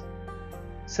Republicans,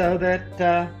 so that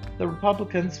the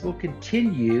Republicans will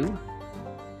continue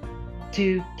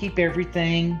to keep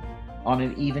everything on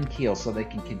an even keel, so they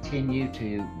can continue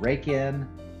to rake in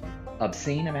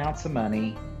obscene amounts of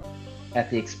money at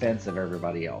the expense of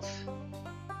everybody else.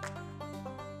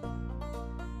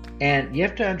 And you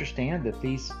have to understand that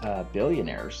these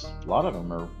billionaires, a lot of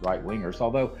them are right-wingers,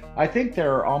 although I think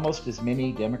there are almost as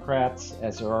many Democrats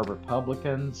as there are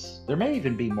Republicans. There may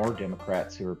even be more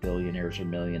Democrats who are billionaires or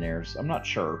millionaires. I'm not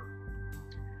sure.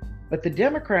 But the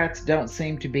Democrats don't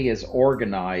seem to be as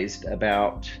organized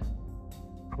about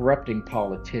corrupting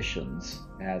politicians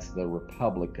as the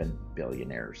Republican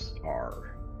billionaires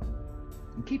are.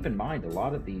 And keep in mind, a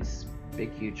lot of these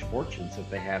big, huge fortunes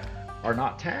that they have are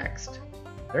not taxed.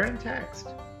 They're untaxed.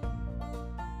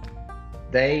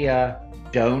 They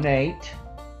donate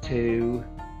to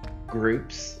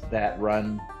groups that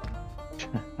run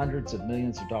hundreds of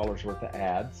millions of dollars worth of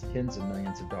ads, tens of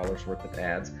millions of dollars worth of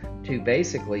ads, to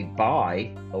basically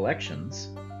buy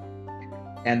elections.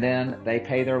 And then they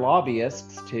pay their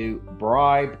lobbyists to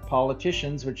bribe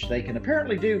politicians, which they can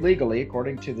apparently do legally,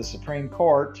 according to the Supreme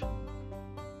Court,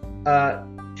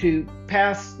 to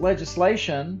pass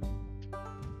legislation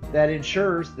that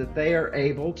ensures that they are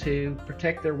able to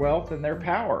protect their wealth and their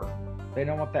power. They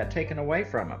don't want that taken away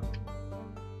from them.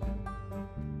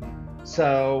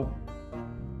 So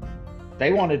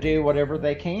they want to do whatever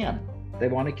they can. They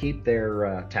want to keep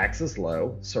their taxes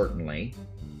low, certainly.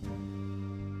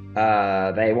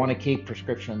 They want to keep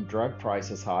prescription drug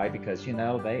prices high because, you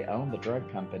know, they own the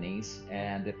drug companies.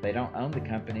 And if they don't own the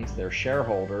companies, they're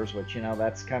shareholders, which, you know,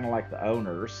 that's kind of like the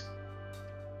owners.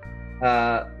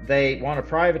 They want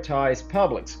to privatize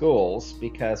public schools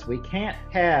because we can't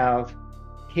have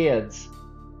kids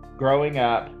growing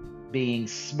up being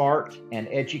smart and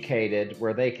educated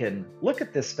where they can look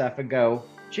at this stuff and go,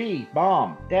 gee,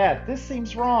 Mom, Dad, this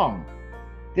seems wrong.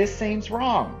 This seems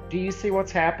wrong. Do you see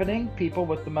what's happening? People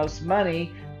with the most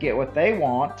money get what they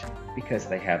want because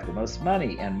they have the most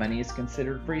money, and money is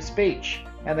considered free speech.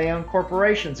 And they own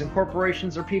corporations, and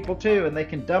corporations are people too, and they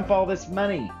can dump all this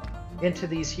money into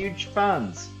these huge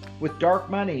funds with dark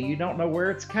money. You don't know where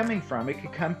it's coming from. It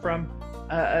could come from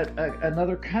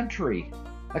another country,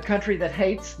 a country that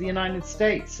hates the United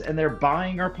States, and they're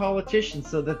buying our politicians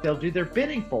so that they'll do their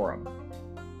bidding for them.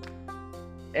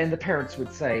 And the parents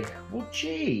would say, well,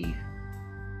 gee,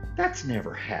 that's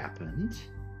never happened.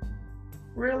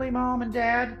 Really, Mom and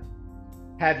Dad?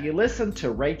 Have you listened to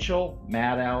Rachel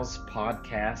Maddow's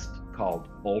podcast called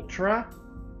Ultra?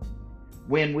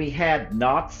 When we had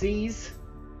Nazis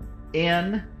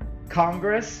in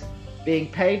Congress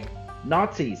being paid,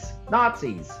 Nazis,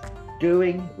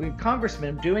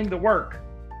 congressmen doing the work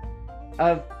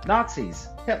of Nazis,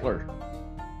 Hitler.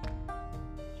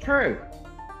 True.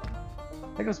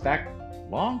 That goes back a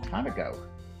long time ago.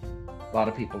 A lot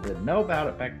of people didn't know about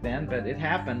it back then, but it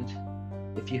happened.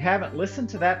 If you haven't listened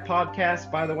to that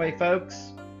podcast, by the way,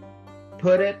 folks,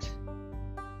 put it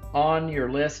on your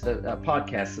list of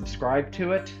podcasts. Subscribe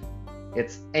to it.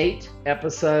 It's 8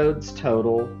 episodes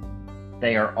total.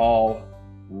 They are all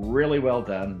really well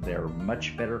done. They're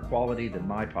much better quality than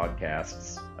my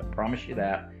podcasts. I promise you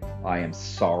that. I am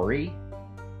sorry,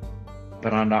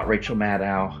 but I'm not Rachel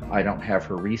Maddow. I don't have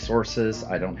her resources.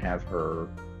 I don't have her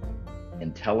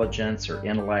intelligence or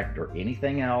intellect or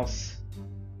anything else.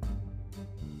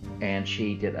 And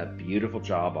she did a beautiful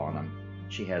job on them.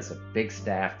 She has a big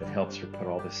staff that helps her put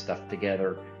all this stuff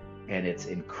together, and it's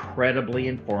incredibly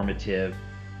informative,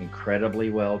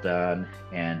 incredibly well done,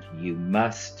 and you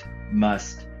must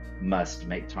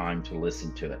make time to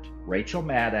listen to it. Rachel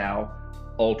Maddow,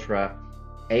 Ultra,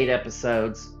 8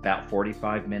 episodes, about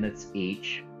 45 minutes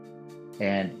each,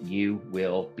 and you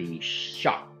will be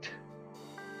shocked.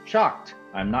 Shocked,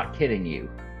 I'm not kidding you,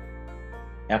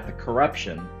 at the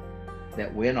corruption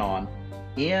that went on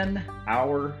in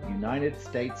our United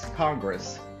States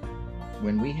Congress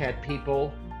when we had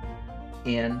people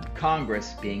in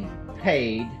Congress being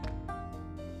paid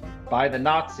by the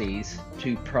Nazis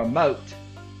to promote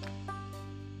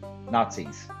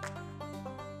Nazis.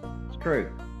 It's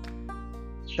true.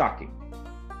 It's shocking.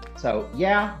 So,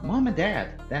 yeah, Mom and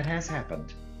Dad, that has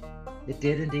happened. It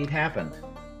did indeed happen.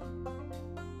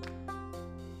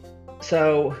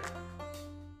 So,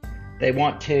 they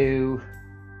want to,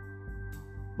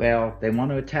 well, they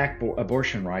want to attack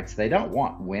abortion rights. They don't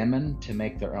want women to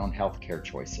make their own healthcare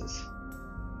choices.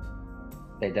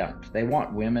 They don't. They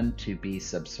want women to be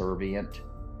subservient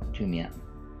to men.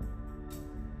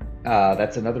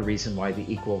 That's another reason why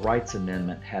the Equal Rights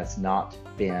Amendment has not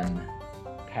been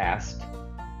passed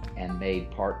and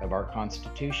made part of our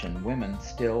Constitution. Women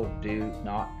still do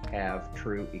not have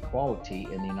true equality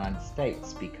in the United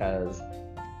States because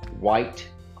white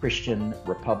Christian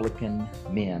Republican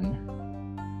men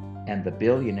and the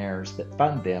billionaires that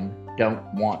fund them don't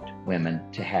want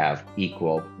women to have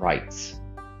equal rights.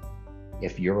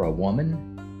 If you're a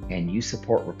woman and you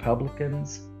support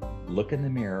Republicans, look in the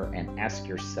mirror and ask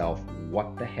yourself,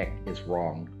 what the heck is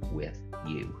wrong with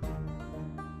you?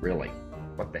 Really,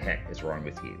 what the heck is wrong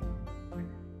with you?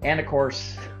 And of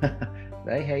course,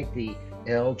 they hate the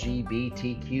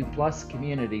LGBTQ plus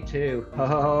community too.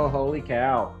 Oh, holy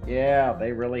cow. Yeah,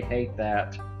 they really hate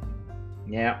that.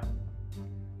 Yeah.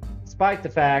 Despite the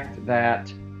fact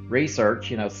that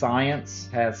research, science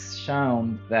has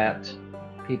shown that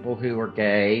people who are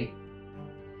gay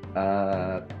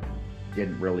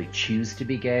didn't really choose to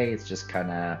be gay. It's just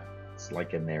it's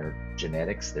like in their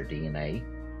genetics, their DNA.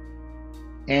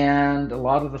 And a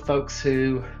lot of the folks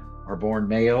who are born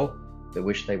male that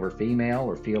wish they were female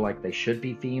or feel like they should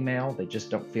be female, they just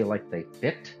don't feel like they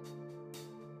fit.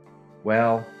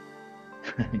 Well,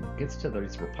 it gets to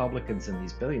these Republicans and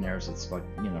these billionaires, it's like,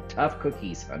 tough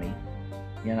cookies, honey.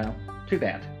 Too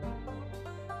bad.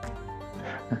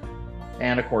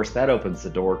 And of course, that opens the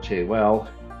door to, well,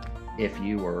 if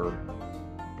you were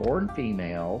born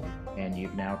female and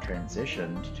you've now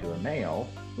transitioned to a male,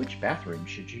 which bathroom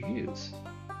should you use?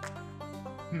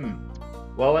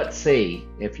 Well, let's see.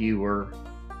 If you were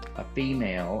a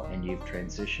female and you've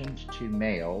transitioned to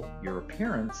male, your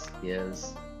appearance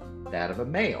is that of a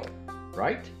male,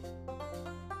 right?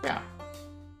 Yeah.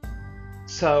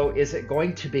 So is it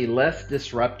going to be less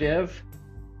disruptive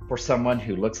for someone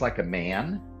who looks like a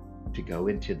man to go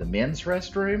into the men's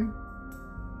restroom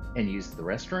and use the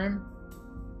restroom?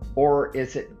 Or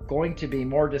is it going to be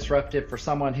more disruptive for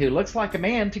someone who looks like a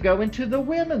man to go into the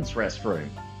women's restroom?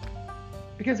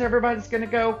 Because everybody's going to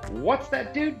go, what's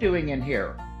that dude doing in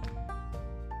here?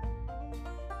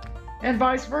 And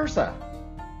vice versa.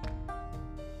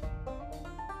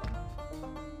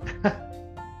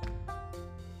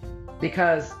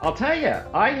 Because I'll tell you,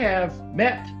 I have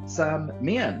met some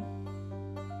men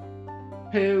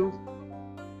who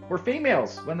were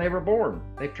females when they were born.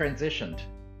 They've transitioned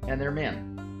and they're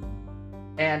men.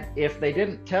 And if they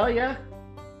didn't tell you,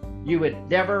 you would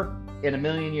never in a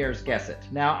million years guess it.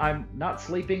 Now, I'm not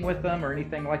sleeping with them or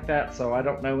anything like that, so I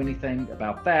don't know anything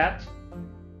about that.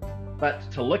 But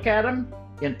to look at them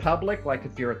in public, like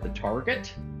if you're at the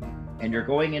Target and you're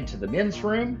going into the men's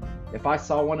room, if I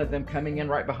saw one of them coming in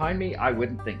right behind me, I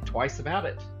wouldn't think twice about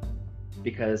it.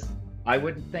 Because I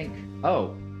wouldn't think,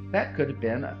 oh, that could have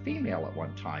been a female at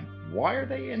one time. Why are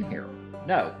they in here?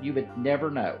 No, you would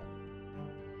never know.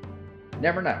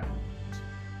 Never know.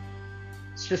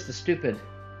 It's just a stupid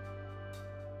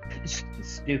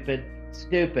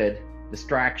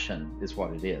distraction is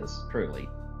what it is, truly.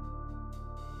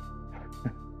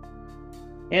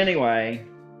 Anyway,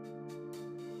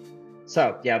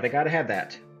 so yeah, they got to have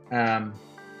that.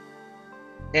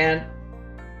 And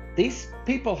these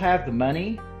people have the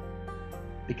money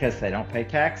because they don't pay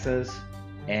taxes,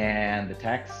 and the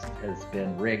tax has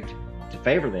been rigged to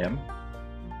favor them.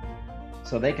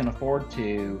 So they can afford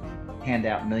to hand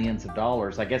out millions of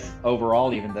dollars. I guess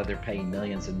overall, even though they're paying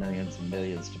millions and millions and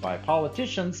millions to buy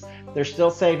politicians, they're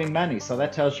still saving money. So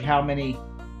that tells you how many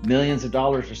millions of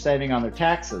dollars they're saving on their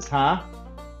taxes, huh?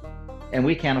 And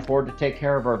we can't afford to take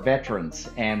care of our veterans,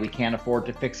 and we can't afford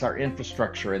to fix our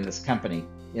infrastructure in this country.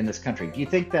 Do you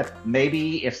think that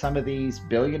maybe if some of these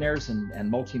billionaires and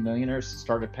multimillionaires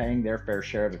started paying their fair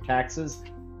share of the taxes,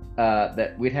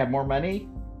 that we'd have more money?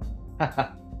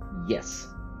 Yes,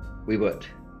 we would.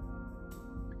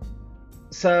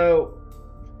 So,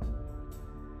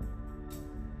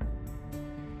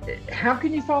 how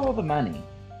can you follow the money?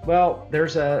 Well,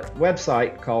 there's a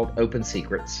website called Open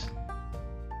Secrets.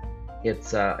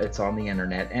 It's on the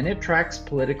internet, and it tracks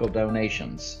political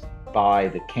donations by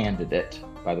the candidate,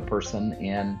 by the person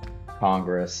in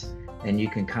Congress, and you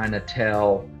can kind of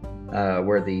tell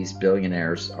where these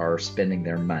billionaires are spending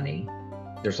their money.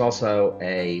 There's also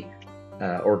a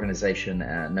organization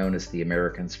known as the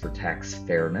Americans for Tax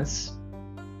Fairness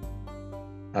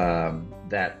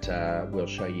that will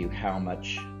show you how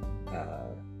much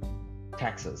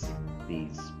taxes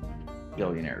these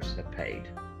billionaires have paid.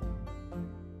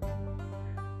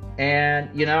 And,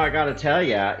 I got to tell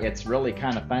you, it's really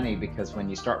kind of funny because when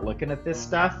you start looking at this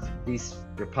stuff, these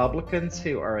Republicans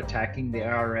who are attacking the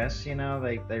IRS,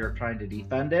 they are trying to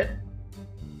defund it.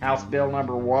 House Bill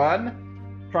number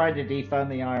 1, trying to defund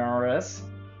the IRS.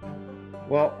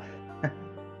 Well,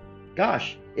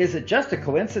 gosh, is it just a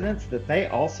coincidence that they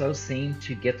also seem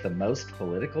to get the most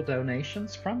political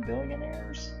donations from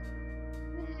billionaires?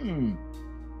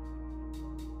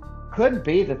 Could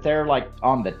be that they're like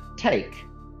on the take.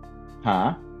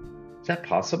 Huh? Is that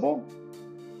possible?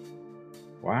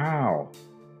 Wow.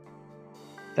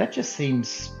 That just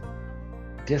seems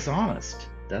dishonest,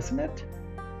 doesn't it?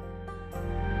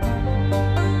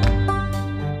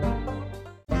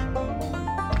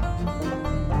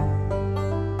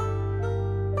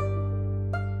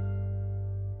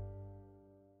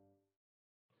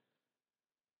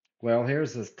 Well,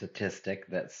 here's a statistic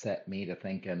that set me to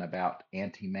thinking about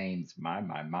Auntie Maine's my.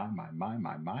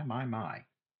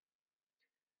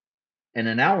 An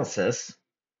analysis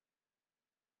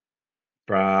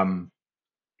from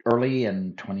early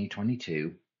in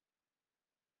 2022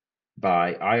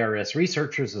 by IRS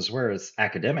researchers as well as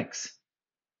academics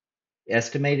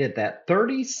estimated that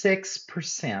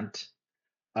 36%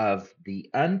 of the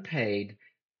unpaid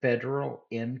federal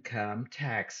income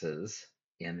taxes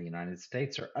in the United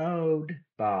States are owed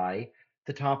by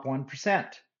the top 1%.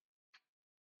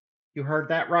 You heard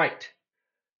that right.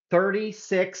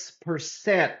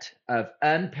 36% of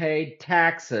unpaid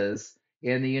taxes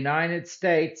in the United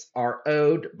States are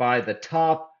owed by the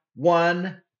top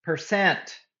 1%.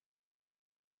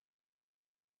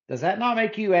 Does that not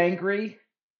make you angry?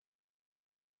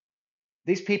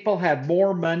 These people have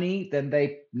more money than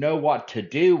they know what to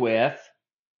do with,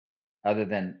 other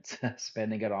than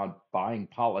spending it on buying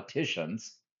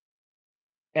politicians.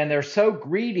 And they're so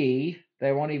greedy,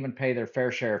 they won't even pay their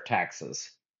fair share of taxes.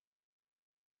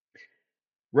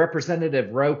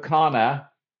 Representative Ro Khanna,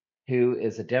 who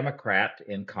is a Democrat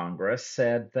in Congress,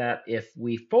 said that if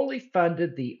we fully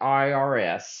funded the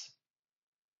IRS,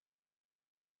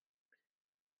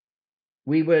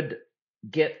 we would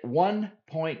get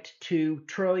 $1.2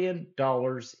 trillion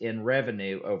in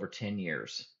revenue over 10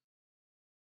 years.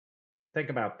 Think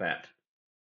about that.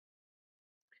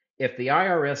 If the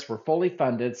IRS were fully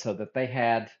funded so that they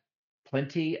had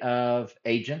plenty of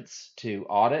agents to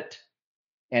audit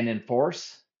and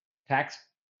enforce tax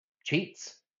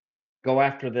cheats, go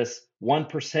after this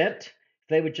 1%, if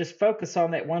they would just focus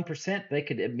on that 1%, they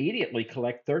could immediately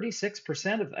collect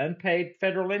 36% of unpaid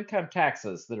federal income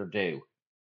taxes that are due.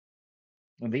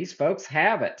 And these folks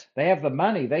have it. They have the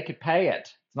money. They could pay it.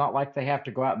 It's not like they have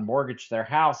to go out and mortgage their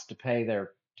house to pay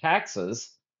their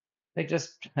taxes. They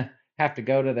just have to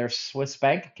go to their Swiss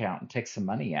bank account and take some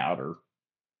money out, or,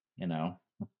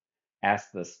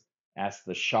 ask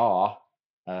the Shaw,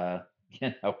 can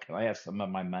I have some of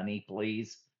my money,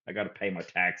 please? I got to pay my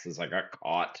taxes. I got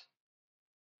caught.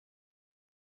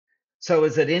 So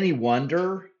is it any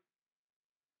wonder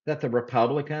that the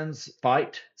Republicans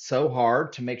fight so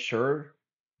hard to make sure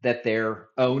that their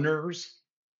owners,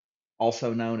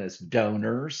 also known as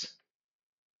donors,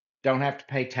 don't have to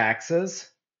pay taxes?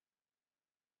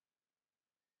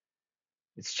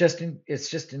 It's just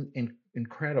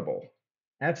incredible.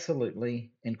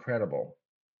 Absolutely incredible.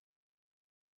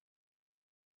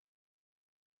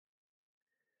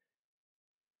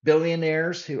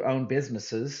 Billionaires who own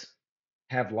businesses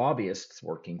have lobbyists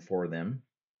working for them.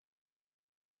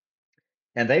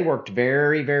 And they worked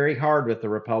very, very hard with the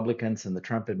Republicans and the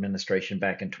Trump administration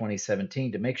back in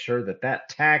 2017 to make sure that that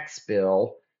tax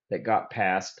bill that got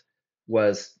passed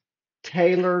was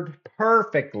tailored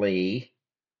perfectly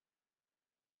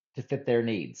to fit their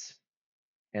needs.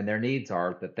 And their needs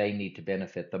are that they need to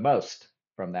benefit the most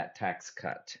from that tax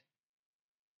cut.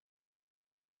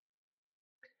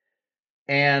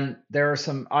 And there are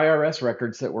some IRS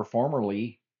records that were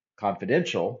formerly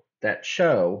confidential that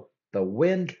show the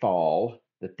windfall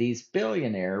that these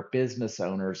billionaire business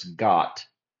owners got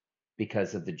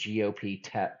because of the GOP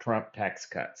Trump tax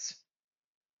cuts.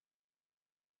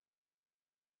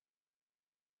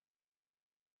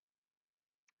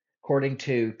 According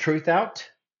to Truthout,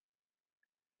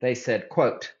 they said,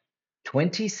 quote,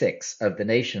 26 of the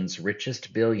nation's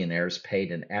richest billionaires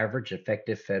paid an average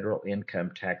effective federal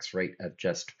income tax rate of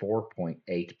just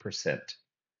 4.8%.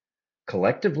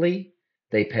 Collectively,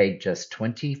 they paid just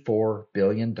 $24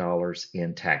 billion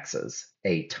in taxes,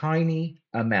 a tiny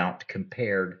amount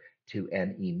compared to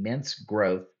an immense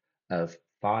growth of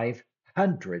 $500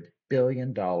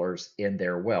 billion in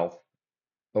their wealth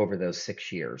over those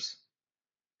 6 years.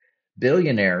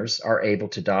 Billionaires are able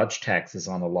to dodge taxes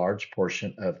on a large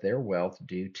portion of their wealth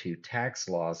due to tax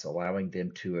laws allowing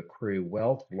them to accrue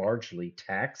wealth largely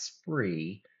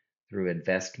tax-free through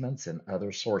investments and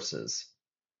other sources.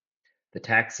 The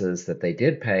taxes that they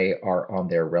did pay are on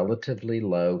their relatively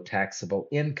low taxable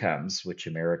incomes, which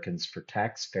Americans for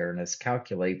Tax Fairness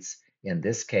calculates in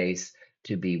this case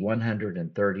to be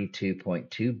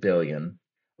 132.2 billion,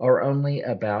 or only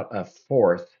about a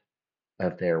fourth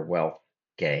of their wealth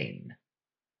gain.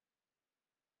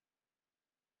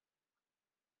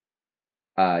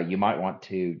 You might want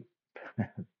to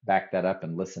back that up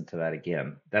and listen to that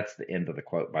again. That's the end of the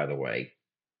quote, by the way.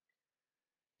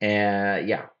 And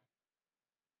yeah,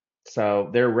 so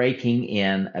they're raking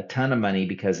in a ton of money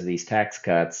because of these tax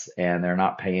cuts, and they're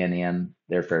not paying in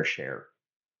their fair share.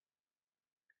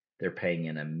 They're paying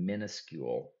in a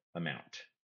minuscule amount.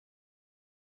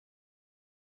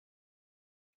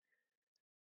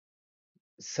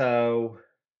 So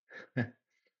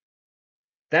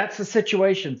that's the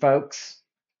situation, folks.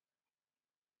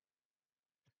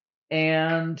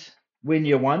 And when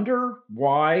you wonder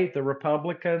why the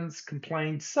Republicans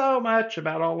complained so much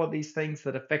about all of these things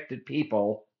that affected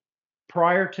people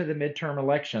prior to the midterm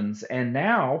elections, and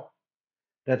now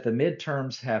that the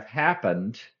midterms have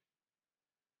happened,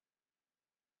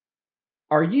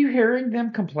 are you hearing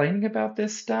them complaining about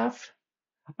this stuff?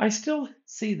 I still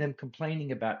see them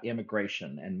complaining about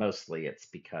immigration, and mostly it's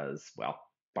because, well,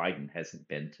 Biden hasn't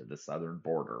been to the southern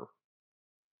border.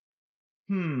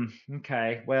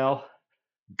 Okay. Well,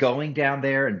 going down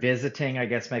there and visiting, I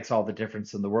guess, makes all the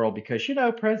difference in the world because,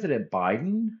 President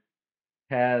Biden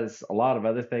has a lot of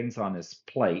other things on his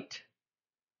plate.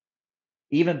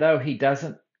 Even though he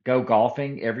doesn't go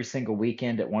golfing every single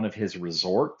weekend at one of his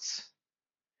resorts,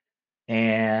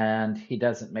 and he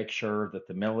doesn't make sure that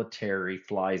the military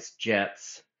flies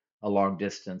jets a long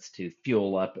distance to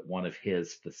fuel up at one of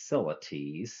his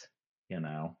facilities, you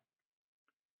know.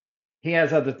 He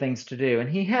has other things to do, and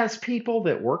he has people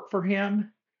that work for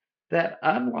him that,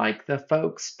 unlike the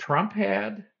folks Trump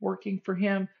had working for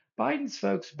him, Biden's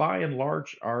folks, by and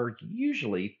large, are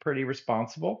usually pretty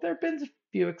responsible. There have been a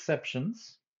few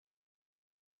exceptions,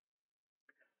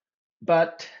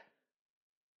 but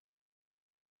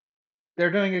they're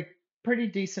doing a pretty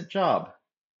decent job.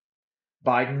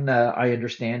 Biden, I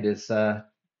understand, is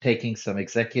taking some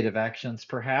executive actions,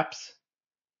 perhaps,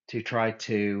 to try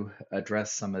to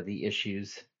address some of the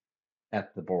issues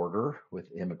at the border with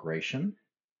immigration.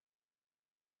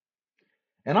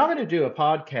 And I'm going to do a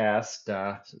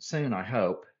podcast soon, I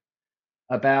hope,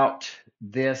 about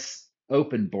this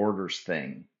open borders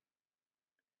thing.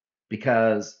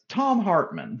 Because Tom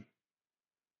Hartman,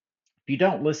 if you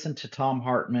don't listen to Tom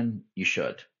Hartman, you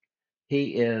should.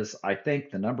 He is, I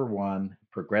think, the number one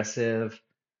progressive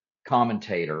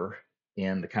commentator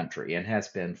in the country and has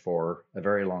been for a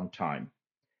very long time.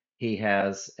 He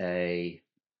has a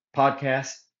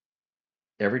podcast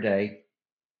every day,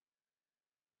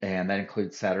 and that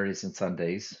includes Saturdays and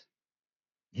Sundays.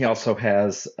 He also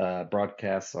has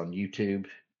broadcasts on YouTube,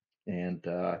 and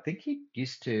I think he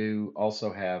used to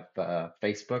also have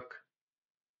Facebook,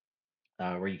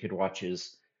 where you could watch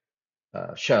his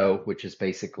show, which is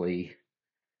basically,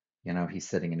 he's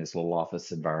sitting in his little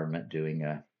office environment doing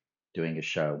a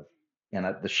show. And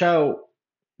the show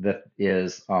that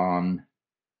is on,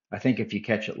 I think if you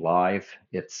catch it live,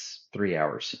 it's 3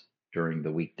 hours during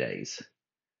the weekdays.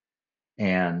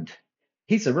 And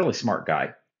he's a really smart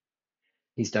guy.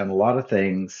 He's done a lot of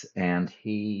things, and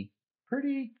he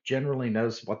pretty generally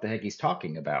knows what the heck he's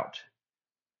talking about.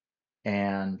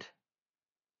 And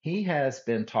he has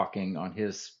been talking on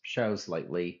his shows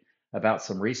lately about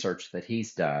some research that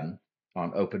he's done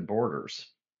on open borders.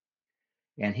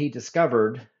 And he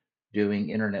discovered, doing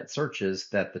internet searches,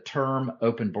 that the term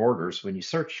open borders, when you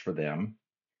search for them,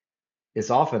 is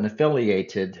often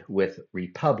affiliated with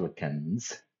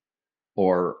Republicans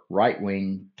or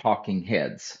right-wing talking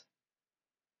heads.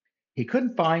 He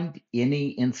couldn't find any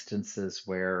instances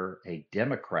where a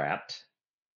Democrat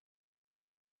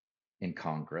in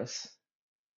Congress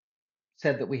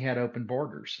said that we had open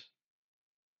borders.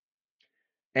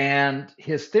 And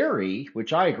his theory,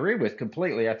 which I agree with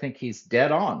completely, I think he's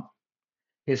dead on.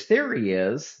 His theory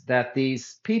is that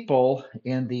these people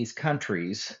in these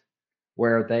countries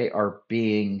where they are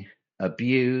being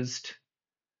abused,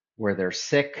 where they're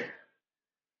sick,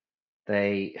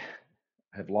 they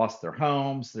have lost their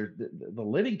homes, the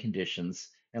living conditions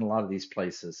in a lot of these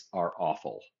places are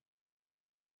awful.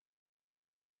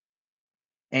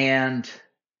 And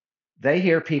they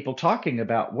hear people talking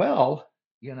about, well,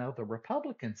 the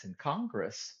Republicans in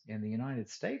Congress in the United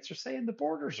States are saying the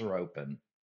borders are open.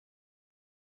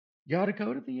 You ought to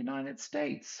go to the United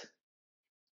States.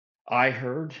 I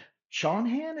heard Sean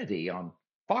Hannity on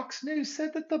Fox News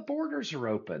said that the borders are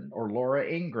open, or Laura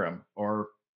Ingraham, or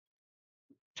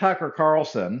Tucker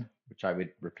Carlson, which I would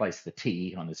replace the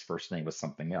T on his first name with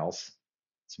something else.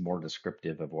 It's more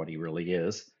descriptive of what he really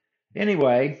is.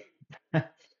 Anyway,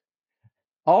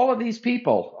 all of these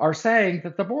people are saying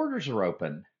that the borders are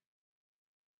open.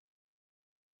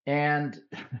 And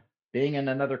being in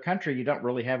another country, you don't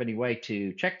really have any way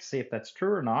to check to see if that's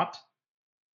true or not.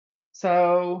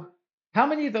 So, how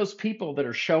many of those people that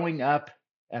are showing up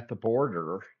at the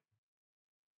border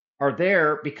are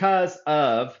there because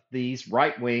of these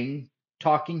right-wing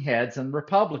talking heads and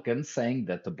Republicans saying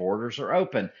that the borders are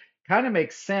open? Kind of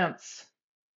makes sense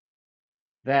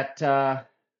that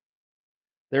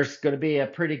there's going to be a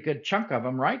pretty good chunk of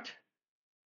them, right?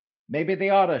 Maybe they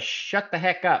ought to shut the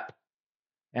heck up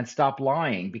and stop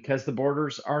lying because the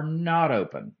borders are not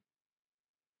open.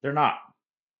 They're not.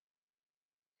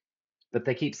 But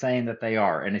they keep saying that they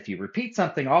are. And if you repeat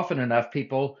something often enough,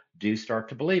 people do start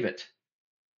to believe it.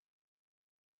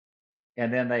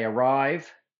 And then they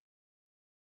arrive,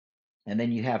 and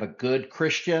then you have a good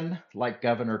Christian like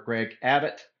Governor Greg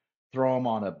Abbott throw them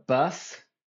on a bus,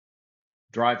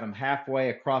 drive them halfway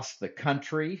across the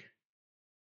country.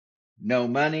 No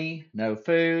money, no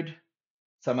food.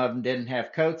 Some of them didn't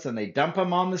have coats, and they dump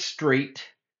them on the street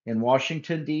in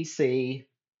Washington, D.C.,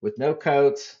 with no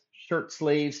coats, shirt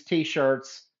sleeves,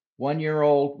 T-shirts,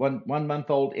 1-year-old, 1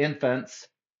 month-old infants.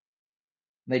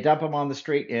 They dump them on the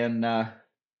street in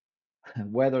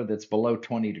weather that's below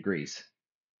 20 degrees.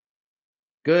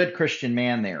 Good Christian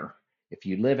man there. If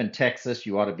you live in Texas,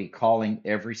 you ought to be calling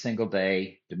every single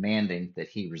day demanding that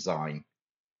he resign.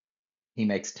 He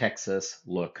makes Texas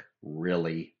look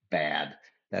really bad.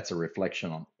 That's a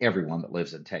reflection on everyone that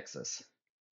lives in Texas.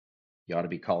 You ought to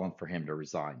be calling for him to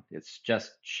resign. It's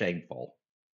just shameful.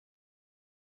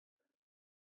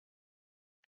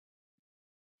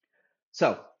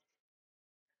 So,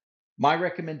 my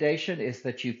recommendation is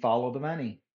that you follow the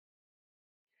money.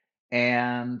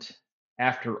 And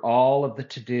after all of the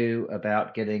to-do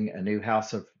about getting a new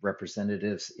House of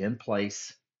Representatives in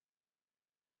place,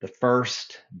 the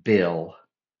first bill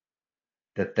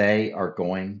that they are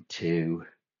going to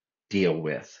deal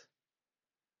with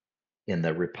in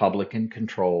the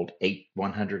Republican-controlled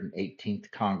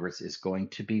 118th Congress is going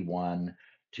to be one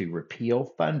to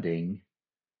repeal funding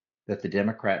that the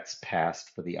Democrats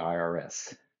passed for the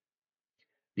IRS,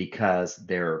 because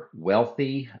their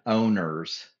wealthy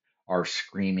owners are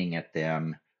screaming at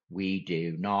them, we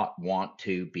do not want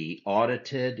to be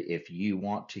audited. If you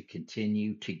want to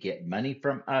continue to get money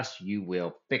from us, you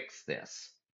will fix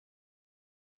this.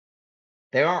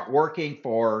 They aren't working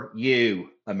for you,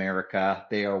 America.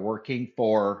 They are working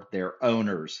for their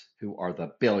owners, who are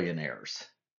the billionaires.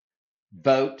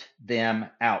 Vote them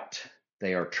out.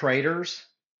 They are traitors.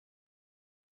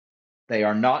 They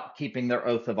are not keeping their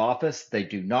oath of office. They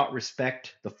do not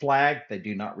respect the flag. They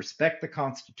do not respect the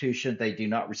Constitution. They do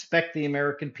not respect the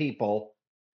American people.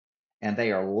 And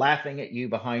they are laughing at you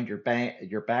behind your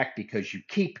back because you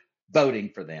keep voting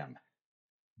for them.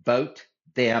 Vote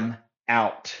them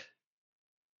out.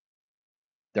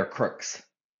 They're crooks.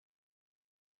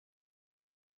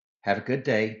 Have a good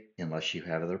day, unless you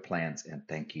have other plans, and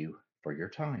thank you for your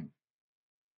time.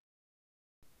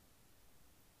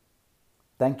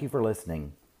 Thank you for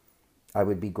listening. I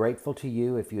would be grateful to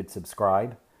you if you'd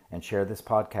subscribe and share this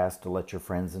podcast to let your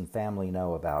friends and family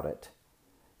know about it.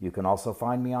 You can also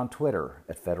find me on Twitter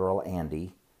at Federal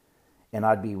Andy, and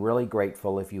I'd be really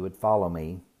grateful if you would follow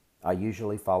me. I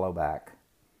usually follow back.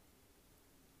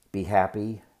 Be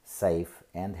happy, safe,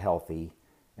 and healthy,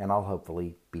 and I'll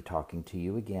hopefully be talking to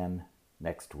you again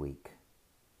next week.